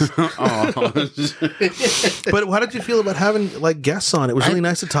was. But how did you feel about having guests on? It was really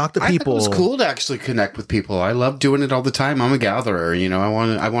nice to talk to people. I thought it was cool to actually connect with people. I love doing it all the time. I'm a gatherer,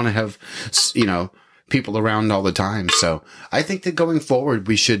 I want to have, people around all the time. So I think that going forward,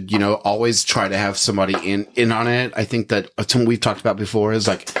 we should, always try to have somebody in on it. I think that something we've talked about before is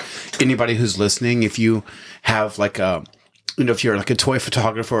anybody who's listening, if you have if you're a toy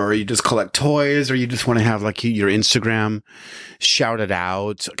photographer or you just collect toys or you just want to have your Instagram shouted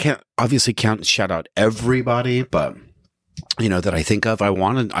out, can't shout out everybody, but that I think of, I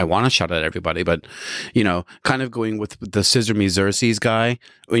want to shout out everybody, but kind of going with the Scissor Me Xerxes guy,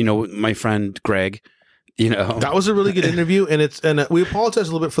 my friend Greg, That was a really good interview, and we apologize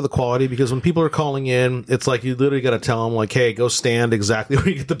a little bit for the quality because when people are calling in, it's you literally got to tell them hey, go stand exactly where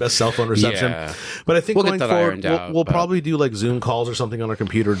you get the best cell phone reception. Yeah. But I think We'll going get that forward, ironed out, we'll but- probably do Zoom calls or something on our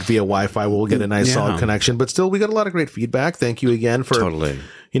computer via Wi-Fi. We'll get a nice solid connection. But still, we got a lot of great feedback. Thank you again for Totally.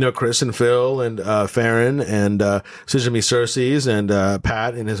 Chris and Phil and Farron and Sujami Cersei's and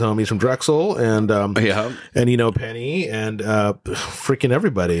Pat and his homies from Drexel and Penny and freaking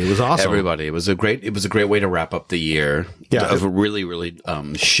everybody. It was awesome. Everybody. It was a great way to wrap up the year. Yeah. Of a really, really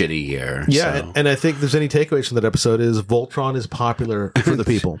shitty year. Yeah, So. and I think if there's any takeaways from that episode is Voltron is popular for the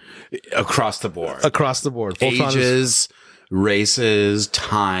people. Across the board. Across the board. Voltron Ages, races,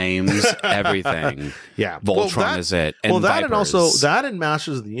 times, everything. Yeah. Voltron is it. And that Vipers. and also that and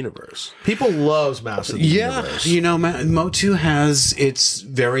Masters of the Universe. People loves Masters of the Universe. Motu has its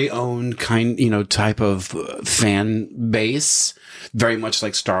very own type of fan base, very much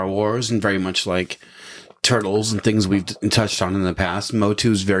like Star Wars and very much like Turtles and things we've touched on in the past.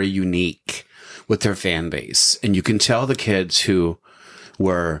 Motu's very unique with their fan base. And you can tell the kids who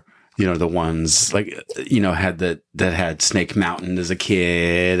were the ones that had Snake Mountain as a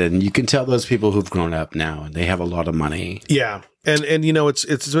kid, and you can tell those people who've grown up now and they have a lot of money. Yeah, and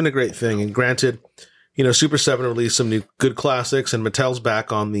it's been a great thing. And granted, Super 7 released some new good classics, and Mattel's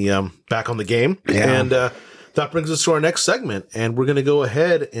back on the game. Yeah. And that brings us to our next segment, and we're going to go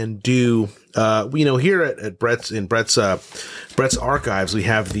ahead and do here at Brett's archives, we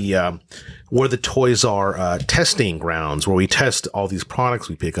have the where the toys are testing grounds, where we test all these products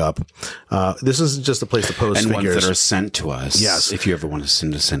we pick up. This isn't just a place to post And figures. ones that are sent to us. Yes. If you ever want to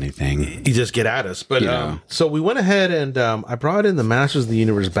send us anything. You just get at us. But so we went ahead and I brought in the Masters of the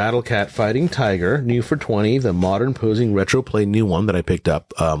Universe Battle Cat Fighting Tiger, new for $20, the modern posing retro play new one that I picked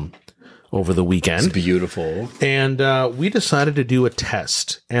up over the weekend. It's beautiful. And we decided to do a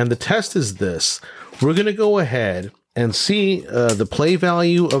test. And the test is this. We're going to go ahead and see the play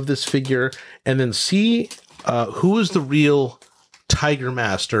value of this figure and then see who is the real Tiger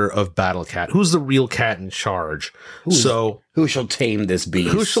Master of Battle Cat. Who's the real cat in charge? Who shall tame this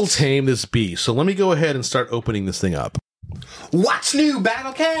beast? Who shall tame this beast? So let me go ahead and start opening this thing up. What's new,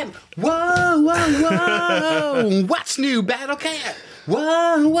 Battle Cat? Whoa, whoa, whoa. What's new, Battle Cat?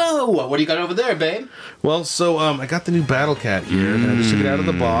 Whoa, whoa. What do you got over there, babe? Well, so I got the new Battle Cat here, and I just took it out of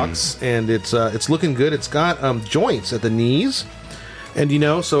the box, and it's looking good. It's got joints at the knees, and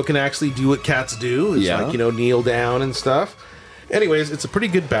so it can actually do what cats do. It's like kneel down and stuff. Anyways, it's a pretty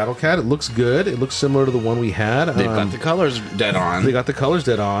good Battle Cat. It looks good. It looks similar to the one we had. They've got the colors dead on. They got the colors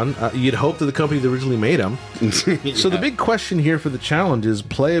dead on. You'd hope that the company that originally made them. Yeah. So the big question here for the challenge is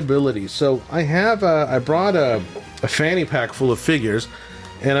playability. So I brought a fanny pack full of figures,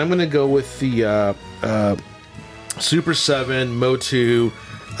 and I'm going to go with the Super 7 Motu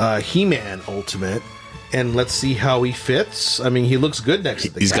He-Man Ultimate, and let's see how he fits. I mean, he looks good next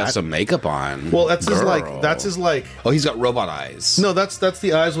to the He's cat. got some makeup on. Well, that's his like. Oh, he's got robot eyes. No, that's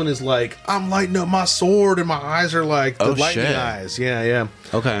the eyes when he's like, I'm lighting up my sword, and my eyes are like the lightning shit. eyes. Yeah.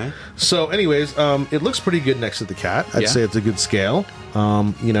 Okay. So, anyways, it looks pretty good next to the cat. I'd say it's a good scale.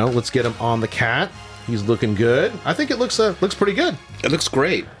 Let's get him on the cat. He's looking good. I think it looks pretty good. It looks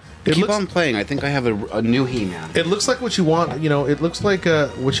great. Keep on playing. I think I have a new He-Man. It looks like what you want. It looks like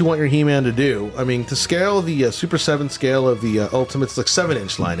what you want your He-Man to do. I mean, to scale the Super 7 scale of the Ultimate's like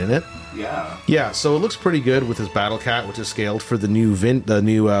 7-inch line in it. Yeah. Yeah, so it looks pretty good with his Battle Cat, which is scaled for the new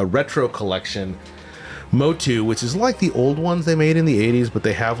retro collection Motu, which is like the old ones they made in the 80s, but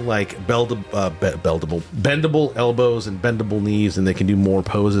they have like bendable elbows and bendable knees, and they can do more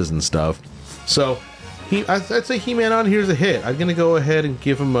poses and stuff. So I'd say He-Man on here's a hit. I'm going to go ahead and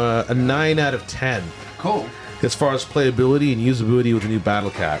give him a 9 out of 10. Cool. As far as playability and usability with the new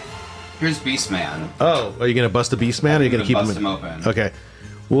Battle Cat. Here's Beastman. Oh, are you going to bust the Beastman, or are you going to keep bust him him open. Okay.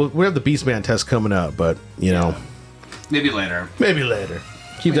 Well, we have the Beastman test coming up, but, Maybe later. maybe later.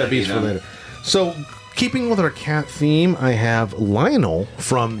 Keep that beast for later. So, keeping with our cat theme, I have Lionel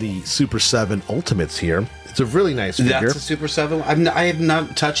from the Super 7 Ultimates here. It's a really nice figure. That's a Super 7? I have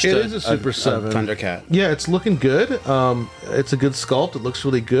not touched It is a Super 7 Thundercat. Yeah, it's looking good. It's a good sculpt. It looks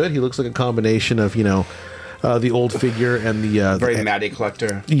really good. He looks like a combination of, the old figure and the... Very Matty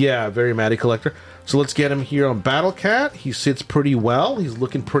collector. Yeah, very Matty collector. So let's get him here on Battle Cat. He sits pretty well. He's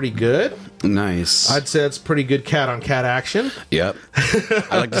looking pretty good. Nice. I'd say it's pretty good cat-on-cat action. Yep.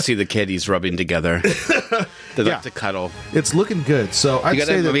 I like to see the kitties rubbing together. They like to cuddle. It's looking good. So I'd You say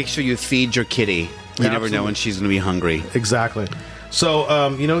gotta that... make sure you feed your kitty. You never know when she's gonna be hungry. Exactly. So,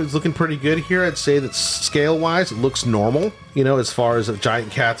 he's looking pretty good here. I'd say that scale-wise, it looks normal, as far as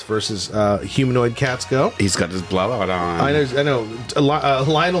giant cats versus humanoid cats go. He's got his blowout on. I know.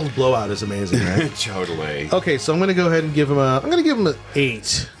 Lionel's blowout is amazing, right? Totally. Okay, so I'm going to go ahead and give him an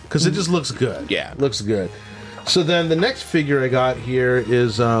 8, because it just looks good. Yeah. Looks good. So then the next figure I got here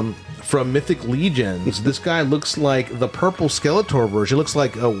is from Mythic Legions. This guy looks like the purple Skeletor version. Looks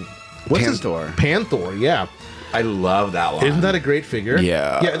like... What's Panther. Panther, yeah. I love that one. Isn't that a great figure?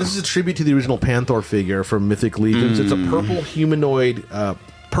 Yeah. Yeah, this is a tribute to the original Panther figure from Mythic Legions. It's a purple humanoid,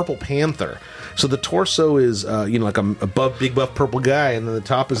 purple panther. So the torso is, like a big buff purple guy, and then the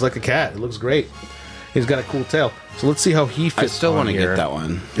top is like a cat. It looks great. He's got a cool tail. So let's see how he fits. I still want to here. get that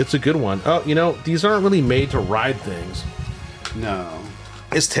one. It's a good one. Oh, these aren't really made to ride things. No.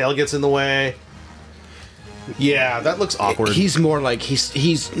 His tail gets in the way. Yeah, that looks awkward. He's more like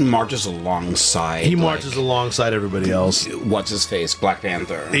he's marches alongside. He marches alongside everybody else. What's his face? Black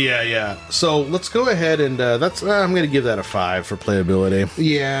Panther. Yeah. So let's go ahead and that's. I'm going to give that a 5 for playability.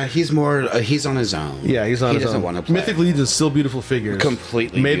 Yeah, he's more. He's on his own. Yeah, he's on his own. He doesn't want to play. Mythic Legion is still beautiful figures.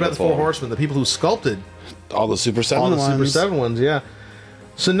 Completely made beautiful. by the Four Horsemen, the people who sculpted All the Super 7 all the ones. Super 7 ones. Yeah.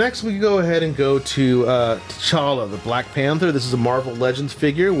 So next we go ahead and go to T'Challa, the Black Panther. This is a Marvel Legends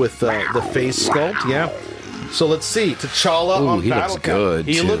figure with the face sculpt. Yeah. So let's see. T'Challa on he Battle looks good.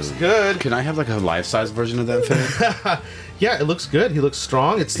 He too. looks good. Can I have like a life-size version of that fig? Yeah, it looks good. He looks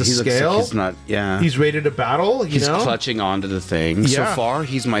strong. It's the He looks scale. like he's not. Yeah. He's ready to battle. He's clutching onto the thing. Yeah. So far,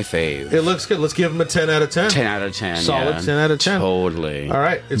 he's my fave. It looks good. Let's give him a 10 out of 10. 10 out of 10. Solid yeah. 10 out of 10. Totally. All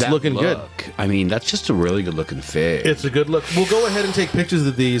right, it's That looking good. look, I mean, that's just a really good looking fig. It's a good look. We'll go ahead and take pictures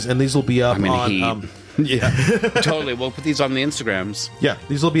of these, and these will be up on. Yeah, totally. We'll put these on the Instagrams. Yeah,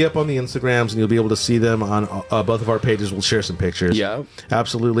 these will be up on the Instagrams, and you'll be able to see them on both of our pages. We'll share some pictures. Yeah.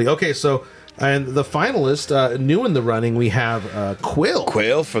 Absolutely. Okay, so, and the finalist, new in the running, we have Quill.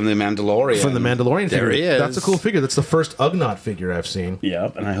 Quill from the Mandalorian. From the Mandalorian figure. There he is. That's a cool figure. That's the first Ugnaught figure I've seen.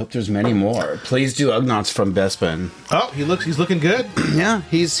 Yep, and I hope there's many more. Please do Ugnaughts from Bespin. Oh, he's looking good. Yeah,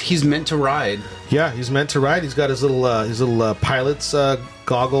 he's meant to ride. Yeah, he's meant to ride. He's got his little pilot's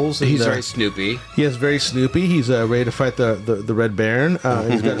goggles. And, He's very Snoopy. He is very Snoopy. He's ready to fight the Red Baron.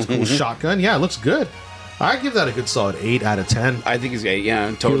 He's got his cool shotgun. Yeah, it looks good. I give that a good solid 8 out of 10. I think he's 8,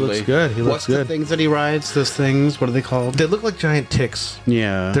 yeah, totally. He looks good. He looks What's good. the things that he rides? Those things, what are they called? They look like giant ticks.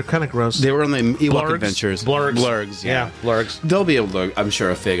 Yeah. They're kind of gross. They were on the Ewok Blurgs? Adventures. Blurgs. Blurgs, yeah. Blurgs. They'll be able to, I'm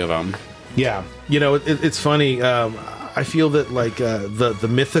sure, a fig of them. Yeah. It's funny. I feel that like the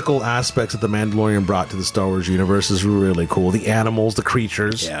mythical aspects that the Mandalorian brought to the Star Wars universe is really cool. The animals, the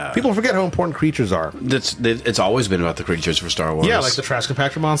creatures. Yeah. People forget how important creatures are. It's always been about the creatures for Star Wars. Yeah, like the trash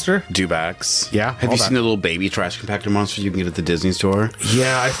compactor monster. Dewbacks. Yeah, Have all you that. seen the little baby trash compactor monsters you can get at the Disney store?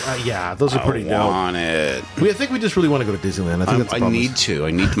 Yeah, those are pretty I dope. want it. I think we just really want to go to Disneyland. I think that's the I problem. need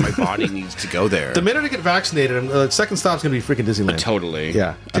to. My body needs to go there. The minute I get vaccinated, second stop's going to be freaking Disneyland. Totally.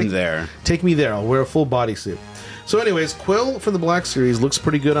 Yeah. I'm there. Take me there. I'll wear a full bodysuit. So anyways, Quill from the Black Series looks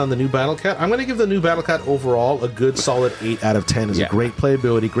pretty good on the new Battle Cat. I'm going to give the new Battle Cat overall a good solid 8 out of 10. It's Yeah. a great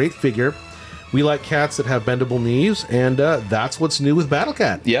playability, great figure. We like cats that have bendable knees, and that's what's new with Battle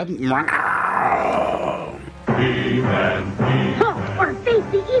Cat. Yep. Halt or face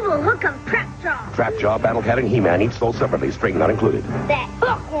the evil hook of Trapjaw. Trapjaw, Battle Cat, and He-Man each sold separately, string not included. That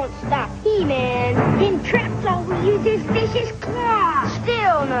hook won't stop He-Man. Then Trapjaw will use his vicious claw.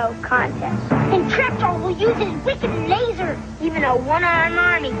 Still no contest. And Trapjaw will use his wicked laser. Even a one-armed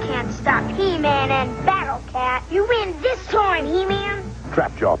army can't stop He-Man and Battle Cat. You win this time, He-Man.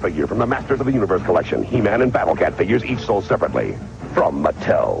 Trapjaw figure from the Masters of the Universe collection. He-Man and Battle Cat figures each sold separately. From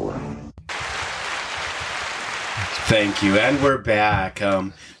Mattel. Thank you, and we're back.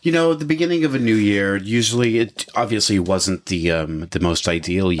 The beginning of a new year, usually it obviously wasn't the most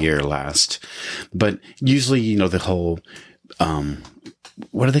ideal year last, but usually, the whole,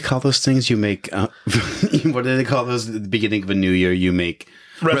 what do they call those things you make? What do they call those at the beginning of a new year? You make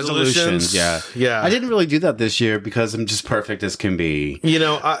resolutions. Yeah. Yeah. I didn't really do that this year because I'm just perfect as can be.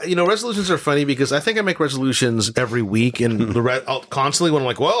 Resolutions are funny because I think I make resolutions every week, and I'll constantly when I'm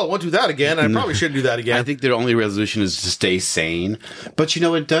like, well, I won't do that again. I probably should do that again. I think the only resolution is to stay sane. But,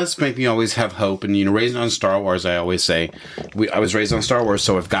 it does make me always have hope. And, raised on Star Wars, I always say, I was raised on Star Wars,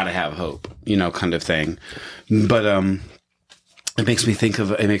 so I've got to have hope, kind of thing. But it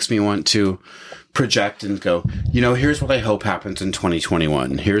makes me want to project and go, here's what I hope happens in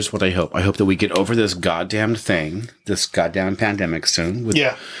 2021. Here's what I hope. I hope that we get over this goddamn thing, this goddamn pandemic soon.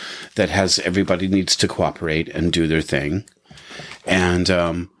 That has everybody needs to cooperate and do their thing.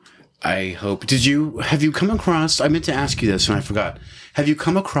 And I hope, have you come across, I meant to ask you this and I forgot. Have you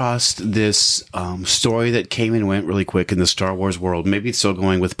come across this story that came and went really quick in the Star Wars world? Maybe it's still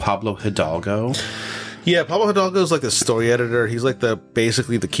going with Pablo Hidalgo. Yeah, Pablo Hidalgo is like the story editor. He's like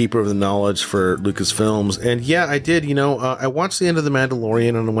basically the keeper of the knowledge for Lucasfilms. And yeah, I did. I watched the end of The Mandalorian,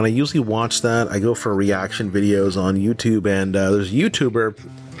 and when I usually watch that, I go for reaction videos on YouTube. And there's a YouTuber,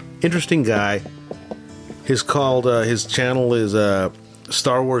 interesting guy. His channel is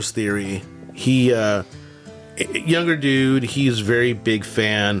Star Wars Theory. He younger dude. He's very big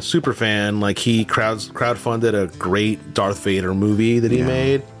fan, super fan. Like he crowdfunded a great Darth Vader movie that he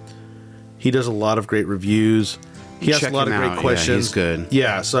made. He does a lot of great reviews. He asks a lot of great questions. Yeah, he's good.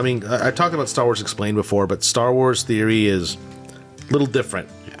 Yeah, so I mean, I talked about Star Wars Explained before, but Star Wars Theory is a little different.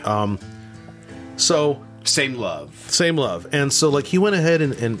 So Same love. and so like he went ahead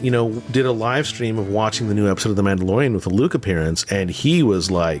and you know did a live stream of watching the new episode of The Mandalorian with a Luke appearance, and he was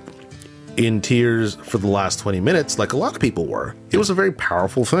like in tears for the last 20 minutes, like a lot of people were. It was a very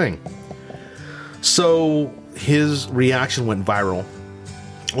powerful thing. So his reaction went viral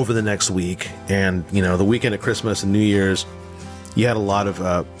over the next week, and you know the weekend of Christmas and New Year's, you had a lot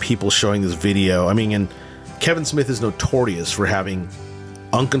of people showing this video. I mean, and Kevin Smith is notorious for having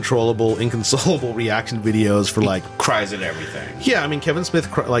uncontrollable, inconsolable reaction videos for like Cries at everything. yeah. I mean, Kevin Smith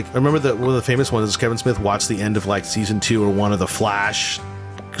like I remember one of the famous ones is Kevin Smith watched the end of like season 2 or 1 of The Flash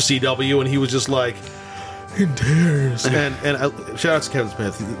CW, and he was just like in tears. and shout out to Kevin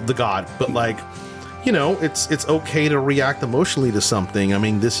Smith, the god. But like, you know, it's okay to react emotionally to something. I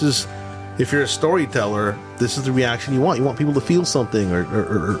mean, this is, if you're a storyteller, this is the reaction you want. You want people to feel something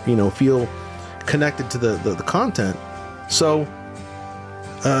or you know, feel connected to the content. So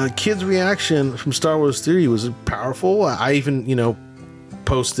kid's reaction from Star Wars Theory was powerful. I even, you know,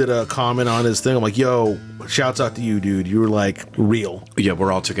 posted a comment on his thing. I'm like, yo, shouts out to you, dude. You were like real. Yeah,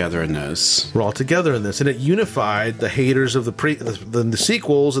 we're all together in this. We're all together in this. And it unified the haters of the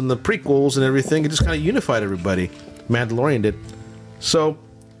sequels and the prequels and everything. It just kind of unified everybody. Mandalorian did. So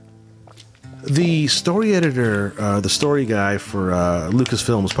the story editor, the story guy for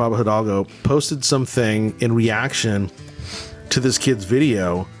Lucasfilms, Pablo Hidalgo, posted something in reaction to this kid's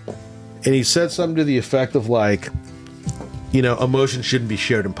video, and he said something to the effect of like, you know, emotion shouldn't be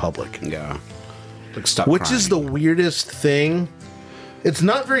shared in public. Yeah. Like, stop Which crying. is the weirdest thing. It's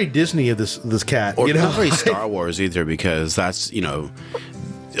not very Disney of this cat. Or you know? not very Star Wars either, because that's, you know,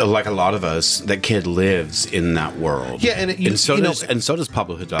 like a lot of us, that kid lives in that world. Yeah, and so you know, does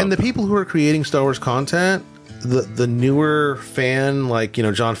Pablo Hidalgo. And the people who are creating Star Wars content, the newer fan, like, you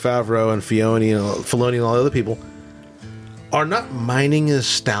know, Jon Favreau and Filoni and all the other people, are not mining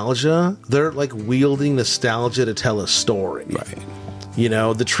nostalgia. They're like wielding nostalgia to tell a story. Right. You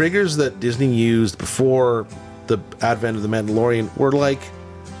know, the triggers that Disney used before the advent of The Mandalorian were like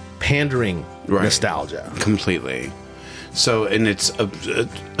pandering nostalgia. Completely. So, and it's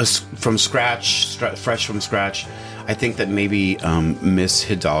from scratch, fresh from scratch. I think that maybe Miss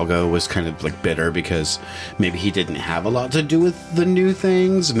Hidalgo was kind of like bitter because maybe he didn't have a lot to do with the new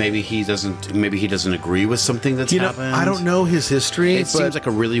things. Maybe he doesn't agree with something that's happened. I don't know his history. It seems like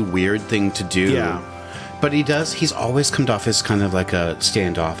a really weird thing to do. Yeah. But he's always come off as kind of like a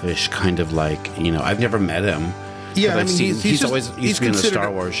standoffish, kind of like, you know, I've never met him. Yeah, I mean, he's always used to be in a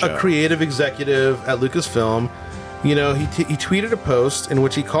Star Wars show. A creative executive at Lucasfilm. You know, he tweeted a post in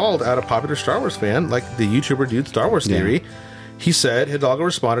which he called out a popular Star Wars fan, like the YouTuber dude Star Wars Theory. Yeah. He said, Hidalgo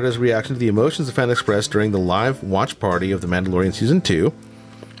responded as a reaction to the emotions the fan expressed during the live watch party of The Mandalorian Season 2.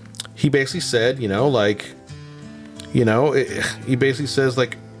 He basically said, he basically says,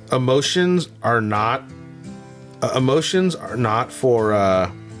 like, emotions are not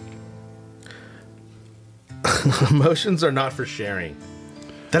for emotions are not for sharing.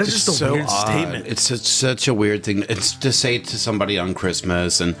 That is just a so weird statement. It's such a weird thing. It's to say to somebody on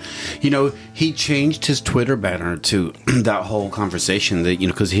Christmas. And, you know, he changed his Twitter banner to that whole conversation that, you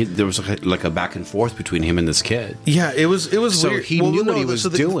know, because there was like a back and forth between him and this kid. Yeah, it was so weird. He knew what he was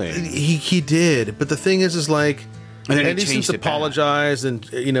doing. He did. But the thing is like, and then Andy since apologized, and,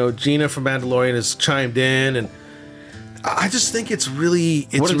 you know, Gina from Mandalorian has chimed in, and I just think it's really...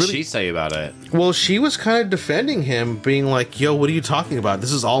 What did she say about it? Well, she was kind of defending him, being like, yo, what are you talking about?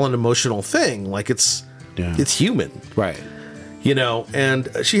 This is all an emotional thing. Like, it's human. Right. You know, and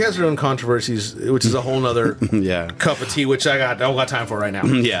she has her own controversies, which is a whole nother cup of tea, which I don't got time for right now.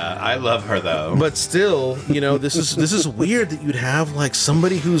 Yeah, I love her, though. But still, you know, this is weird that you'd have, like,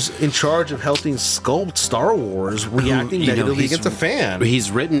 somebody who's in charge of helping sculpt Star Wars reacting negatively against a fan.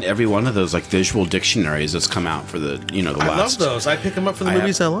 He's written every one of those, like, visual dictionaries that's come out for the, you know, the last... I love those. I pick them up from the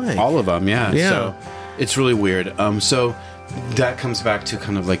movies I like. All of them, yeah. So it's really weird. So... that comes back to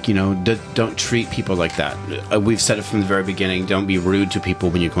kind of like, you know, don't treat people like that. We've said it from the very beginning. Don't be rude to people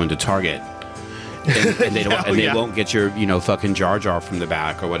when you're going to Target. And they won't get your, you know, fucking Jar Jar from the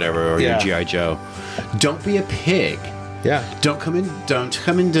back or whatever, or your G.I. Joe. Don't be a pig. Yeah. Don't come into,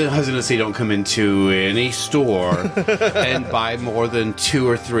 I was going to say, don't come into any store and buy more than 2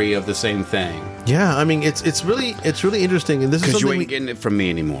 or 3 of the same thing. Yeah, I mean, it's really interesting. And this is because you ain't getting it from me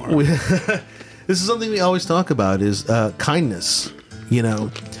anymore. This is something we always talk about is kindness, you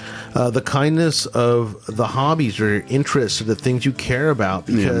know. the kindness of the hobbies or your interests or the things you care about,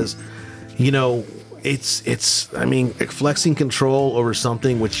 because you know, it's I mean, flexing control over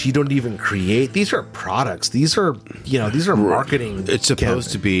something which you don't even create. These are products. These are, you know, these are marketing. It's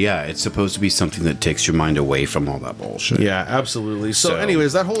supposed to be, it's supposed to be something that takes your mind away from all that bullshit. Yeah, absolutely. So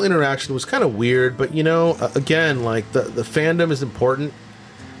anyways, that whole interaction was kind of weird, but you know, again, like the fandom is important,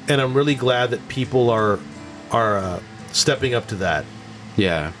 and I'm really glad that people are stepping up to that.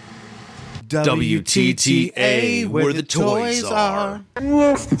 Yeah. WTTA, where the toys are.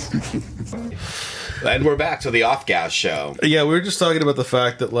 And we're back to the Off-Gas show. Yeah, we were just talking about the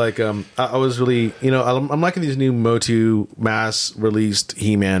fact that, like, I was really, you know, I'm liking these new Motu mass-released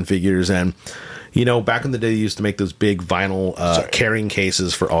He-Man figures, and, you know, back in the day, they used to make those big vinyl carrying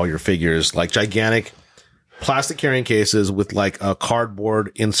cases for all your figures, like gigantic plastic carrying cases with, like, a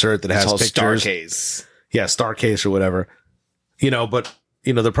cardboard insert that has pictures. Star case. Yeah, star case or whatever. You know, but...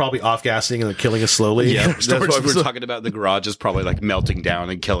 You know, they're probably off-gassing and they're killing us slowly. Yeah, that's what we were talking about. The garage is probably like melting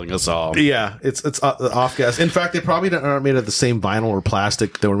down and killing us all. Yeah, it's off-gas. In fact, they probably aren't made of the same vinyl or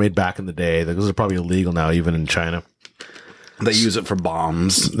plastic that were made back in the day. Those are probably illegal now, even in China. They use it for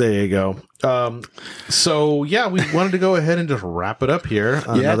bombs. There you go. So, yeah, we wanted to go ahead and just wrap it up here.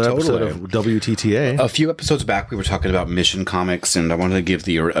 Another episode of WTTA. A few episodes back, we were talking about Mission Comics, and I wanted to give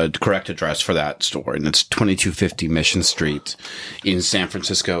the correct address for that store, and it's 2250 Mission Street in San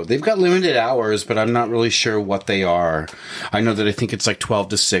Francisco. They've got limited hours, but I'm not really sure what they are. I know that I think it's like 12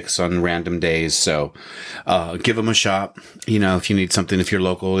 to 6 on random days, so give them a shot, you know, if you need something, if you're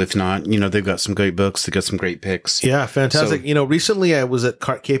local. If not, you know, they've got some great books. They've got some great picks. Yeah, fantastic. So, you know, recently I was at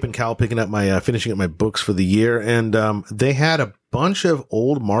Cape and Cal picking up finishing up my books for the year, and they had a bunch of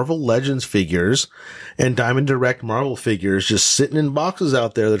old Marvel Legends figures and Diamond Direct Marvel figures just sitting in boxes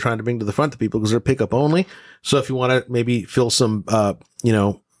out there. They're trying to bring to the front to people because they're pickup only. So if you want to maybe fill some, you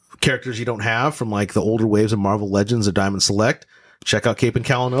know, characters you don't have from like the older waves of Marvel Legends or Diamond Select, check out Cape and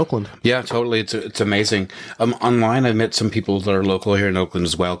Cal in Oakland. Yeah, totally. It's amazing. Online, I met some people that are local here in Oakland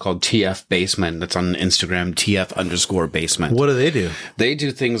as well, called TF Basement. That's on Instagram, TF_basement. What do they do? They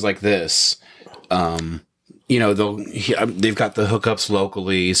do things like this. You know, they've got the hookups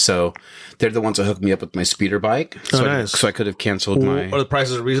locally, so they're the ones that hooked me up with my speeder bike. So, nice. So I could have canceled my... Are the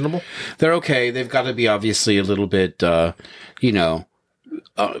prices reasonable? They're okay. They've got to be obviously a little bit, you know...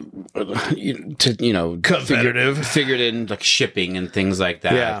 competitive, figured in like shipping and things like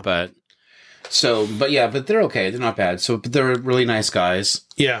that. Yeah. But they're okay. They're not bad. So, but they're really nice guys.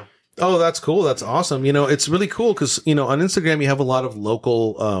 Yeah. Oh, that's cool. That's awesome. You know, it's really cool because, you know, on Instagram, you have a lot of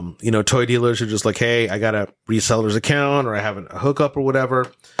local, you know, toy dealers who are just like, hey, I got a reseller's account or I have a hookup or whatever.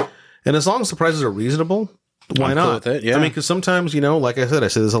 And as long as the prices are reasonable, why not? Cool with it, yeah. I mean, because sometimes, you know, like I said,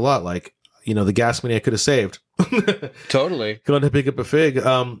 this a lot, like, you know, the gas money I could have saved. Totally. Going to pick up a fig.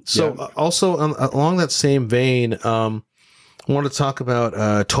 Also along that same vein, I want to talk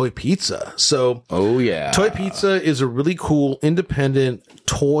about Toy Pizza. So, oh yeah, Toy Pizza is a really cool independent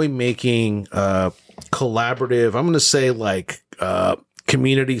toy making collaborative. I'm going to say like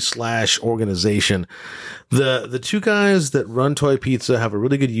community / organization. The two guys that run Toy Pizza have a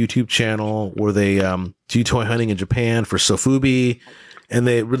really good YouTube channel where they do toy hunting in Japan for Sofubi, and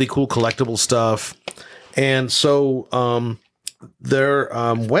they really cool collectible stuff. And so their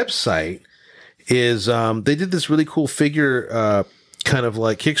website is they did this really cool figure kind of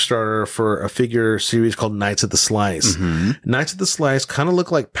like Kickstarter for a figure series called Knights at the Slice. Mm-hmm. Knights at the Slice kind of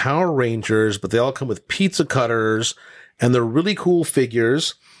look like Power Rangers, but they all come with pizza cutters, and they're really cool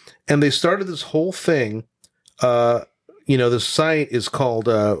figures. And they started this whole thing. You know, the site is called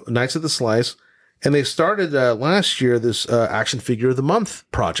Knights at the Slice, and they started last year this Action Figure of the Month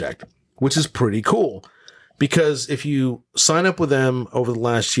project, which is pretty cool because if you sign up with them over the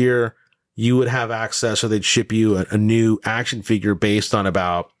last year, you would have access, or they'd ship you a new action figure based on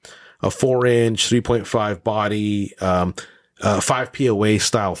about a 4-inch, 3.5 body, 5 POA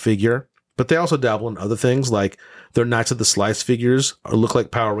style figure. But they also dabble in other things, like their Knights of the Slice figures look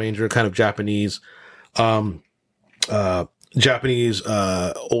like Power Ranger, kind of Japanese, old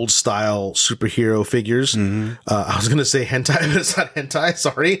style superhero figures. Mm-hmm. I was going to say hentai, but it's not hentai.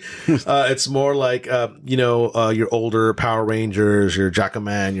 Sorry. It's more like, your older Power Rangers, your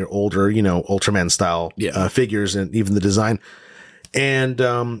Jackaman, your older, Ultraman style figures, and even the design. And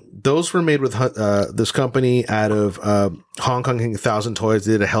those were made with this company out of Hong Kong, 1,000 Toys.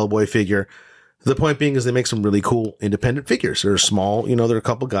 They did a Hellboy figure. The point being is they make some really cool independent figures. They're small. They're a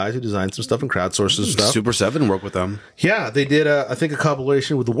couple guys who designed some stuff and crowdsourced some stuff. Super 7 work with them. Yeah, they did, I think, a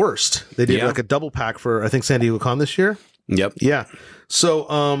collaboration with The Worst. They did like a double pack for, I think, San Diego Con this year. Yep. Yeah.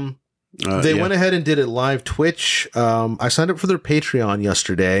 So they went ahead and did a live Twitch. I signed up for their Patreon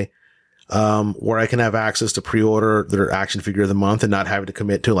yesterday. where I can have access to pre-order their action figure of the month and not having to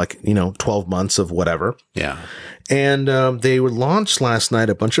commit to 12 months of whatever. Yeah. And they were launched last night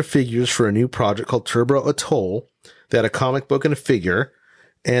a bunch of figures for a new project called Turbo Atoll. They had a comic book and a figure.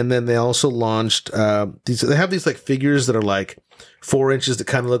 And then they also launched they have these figures that are 4 inches that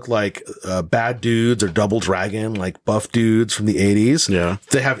kind of look like Bad Dudes or Double Dragon, like buff dudes from the 80s. Yeah.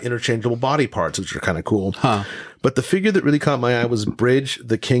 They have interchangeable body parts, which are kind of cool. Huh. But the figure that really caught my eye was Bridge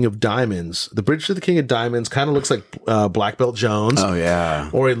the King of Diamonds. The Bridge to the King of Diamonds kind of looks like Black Belt Jones. Oh,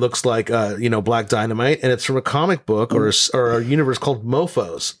 yeah. Or it looks like, Black Dynamite. And it's from a comic book or a universe called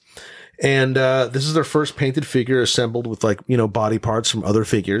Mofos. And this is their first painted figure assembled with body parts from other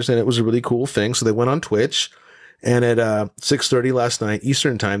figures. And it was a really cool thing. So they went on Twitch. And at 6:30 last night,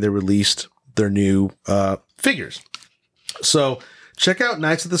 Eastern time, they released their new figures. So check out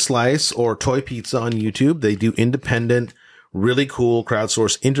Knights of the Slice or Toy Pizza on YouTube. They do independent, really cool,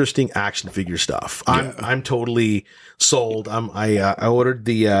 crowdsourced, interesting action figure stuff. I'm totally sold. I ordered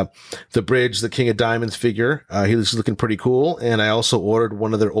the Bridge, the King of Diamonds figure. He was looking pretty cool. And I also ordered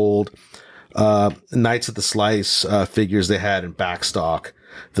one of their old Knights of the Slice figures they had in back stock.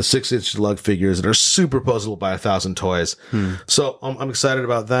 The 6-inch lug figures that are super posable by 1,000 toys. So I'm excited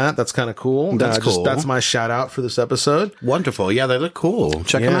about that. That's kind of cool. That's cool. That's my shout out for this episode. Wonderful. Yeah, they look cool.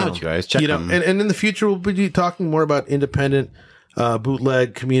 Check them out, you guys. Check them. And in the future, we'll be talking more about independent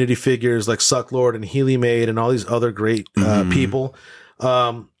bootleg community figures like Sucklord and Healy Made and all these other great people.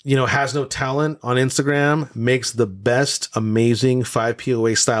 Has No Talent on Instagram makes the best amazing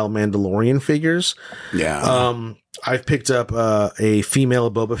 5POA style Mandalorian figures. Yeah. I've picked up a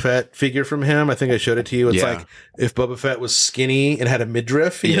female Boba Fett figure from him. I think I showed it to you. It's like if Boba Fett was skinny and had a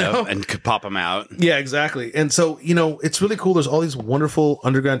midriff, you know? And could pop them out. Yeah, exactly. And so, it's really cool. There's all these wonderful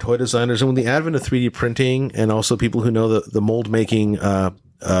underground toy designers. And with the advent of 3D printing and also people who know the mold making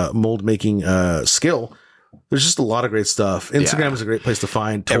skill, there's just a lot of great stuff. Instagram is a great place to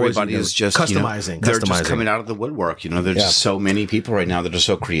find toys. Everybody is just customizing. They're just coming out of the woodwork. There's just so many people right now that are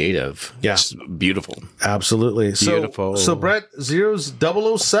so creative. Yeah. It's beautiful. Absolutely. Beautiful. So Brett, Zero's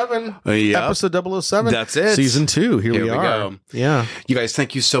 007, episode 007. That's it. Season 2. Here we are. Go. Yeah. You guys,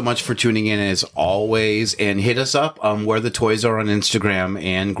 thank you so much for tuning in as always. And hit us up where the toys are on Instagram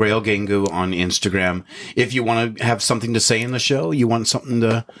and Grail Gangu on Instagram. If you want to have something to say in the show, you want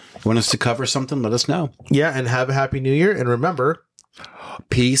us to cover something, let us know. Yeah, and have a happy new year. And remember,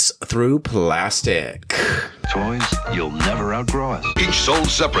 peace through plastic. Toys you'll never outgrow us. Each sold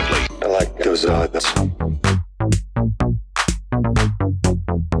separately. I like those odds.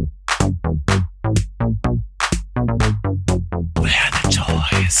 Where the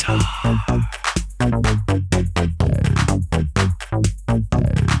toys are.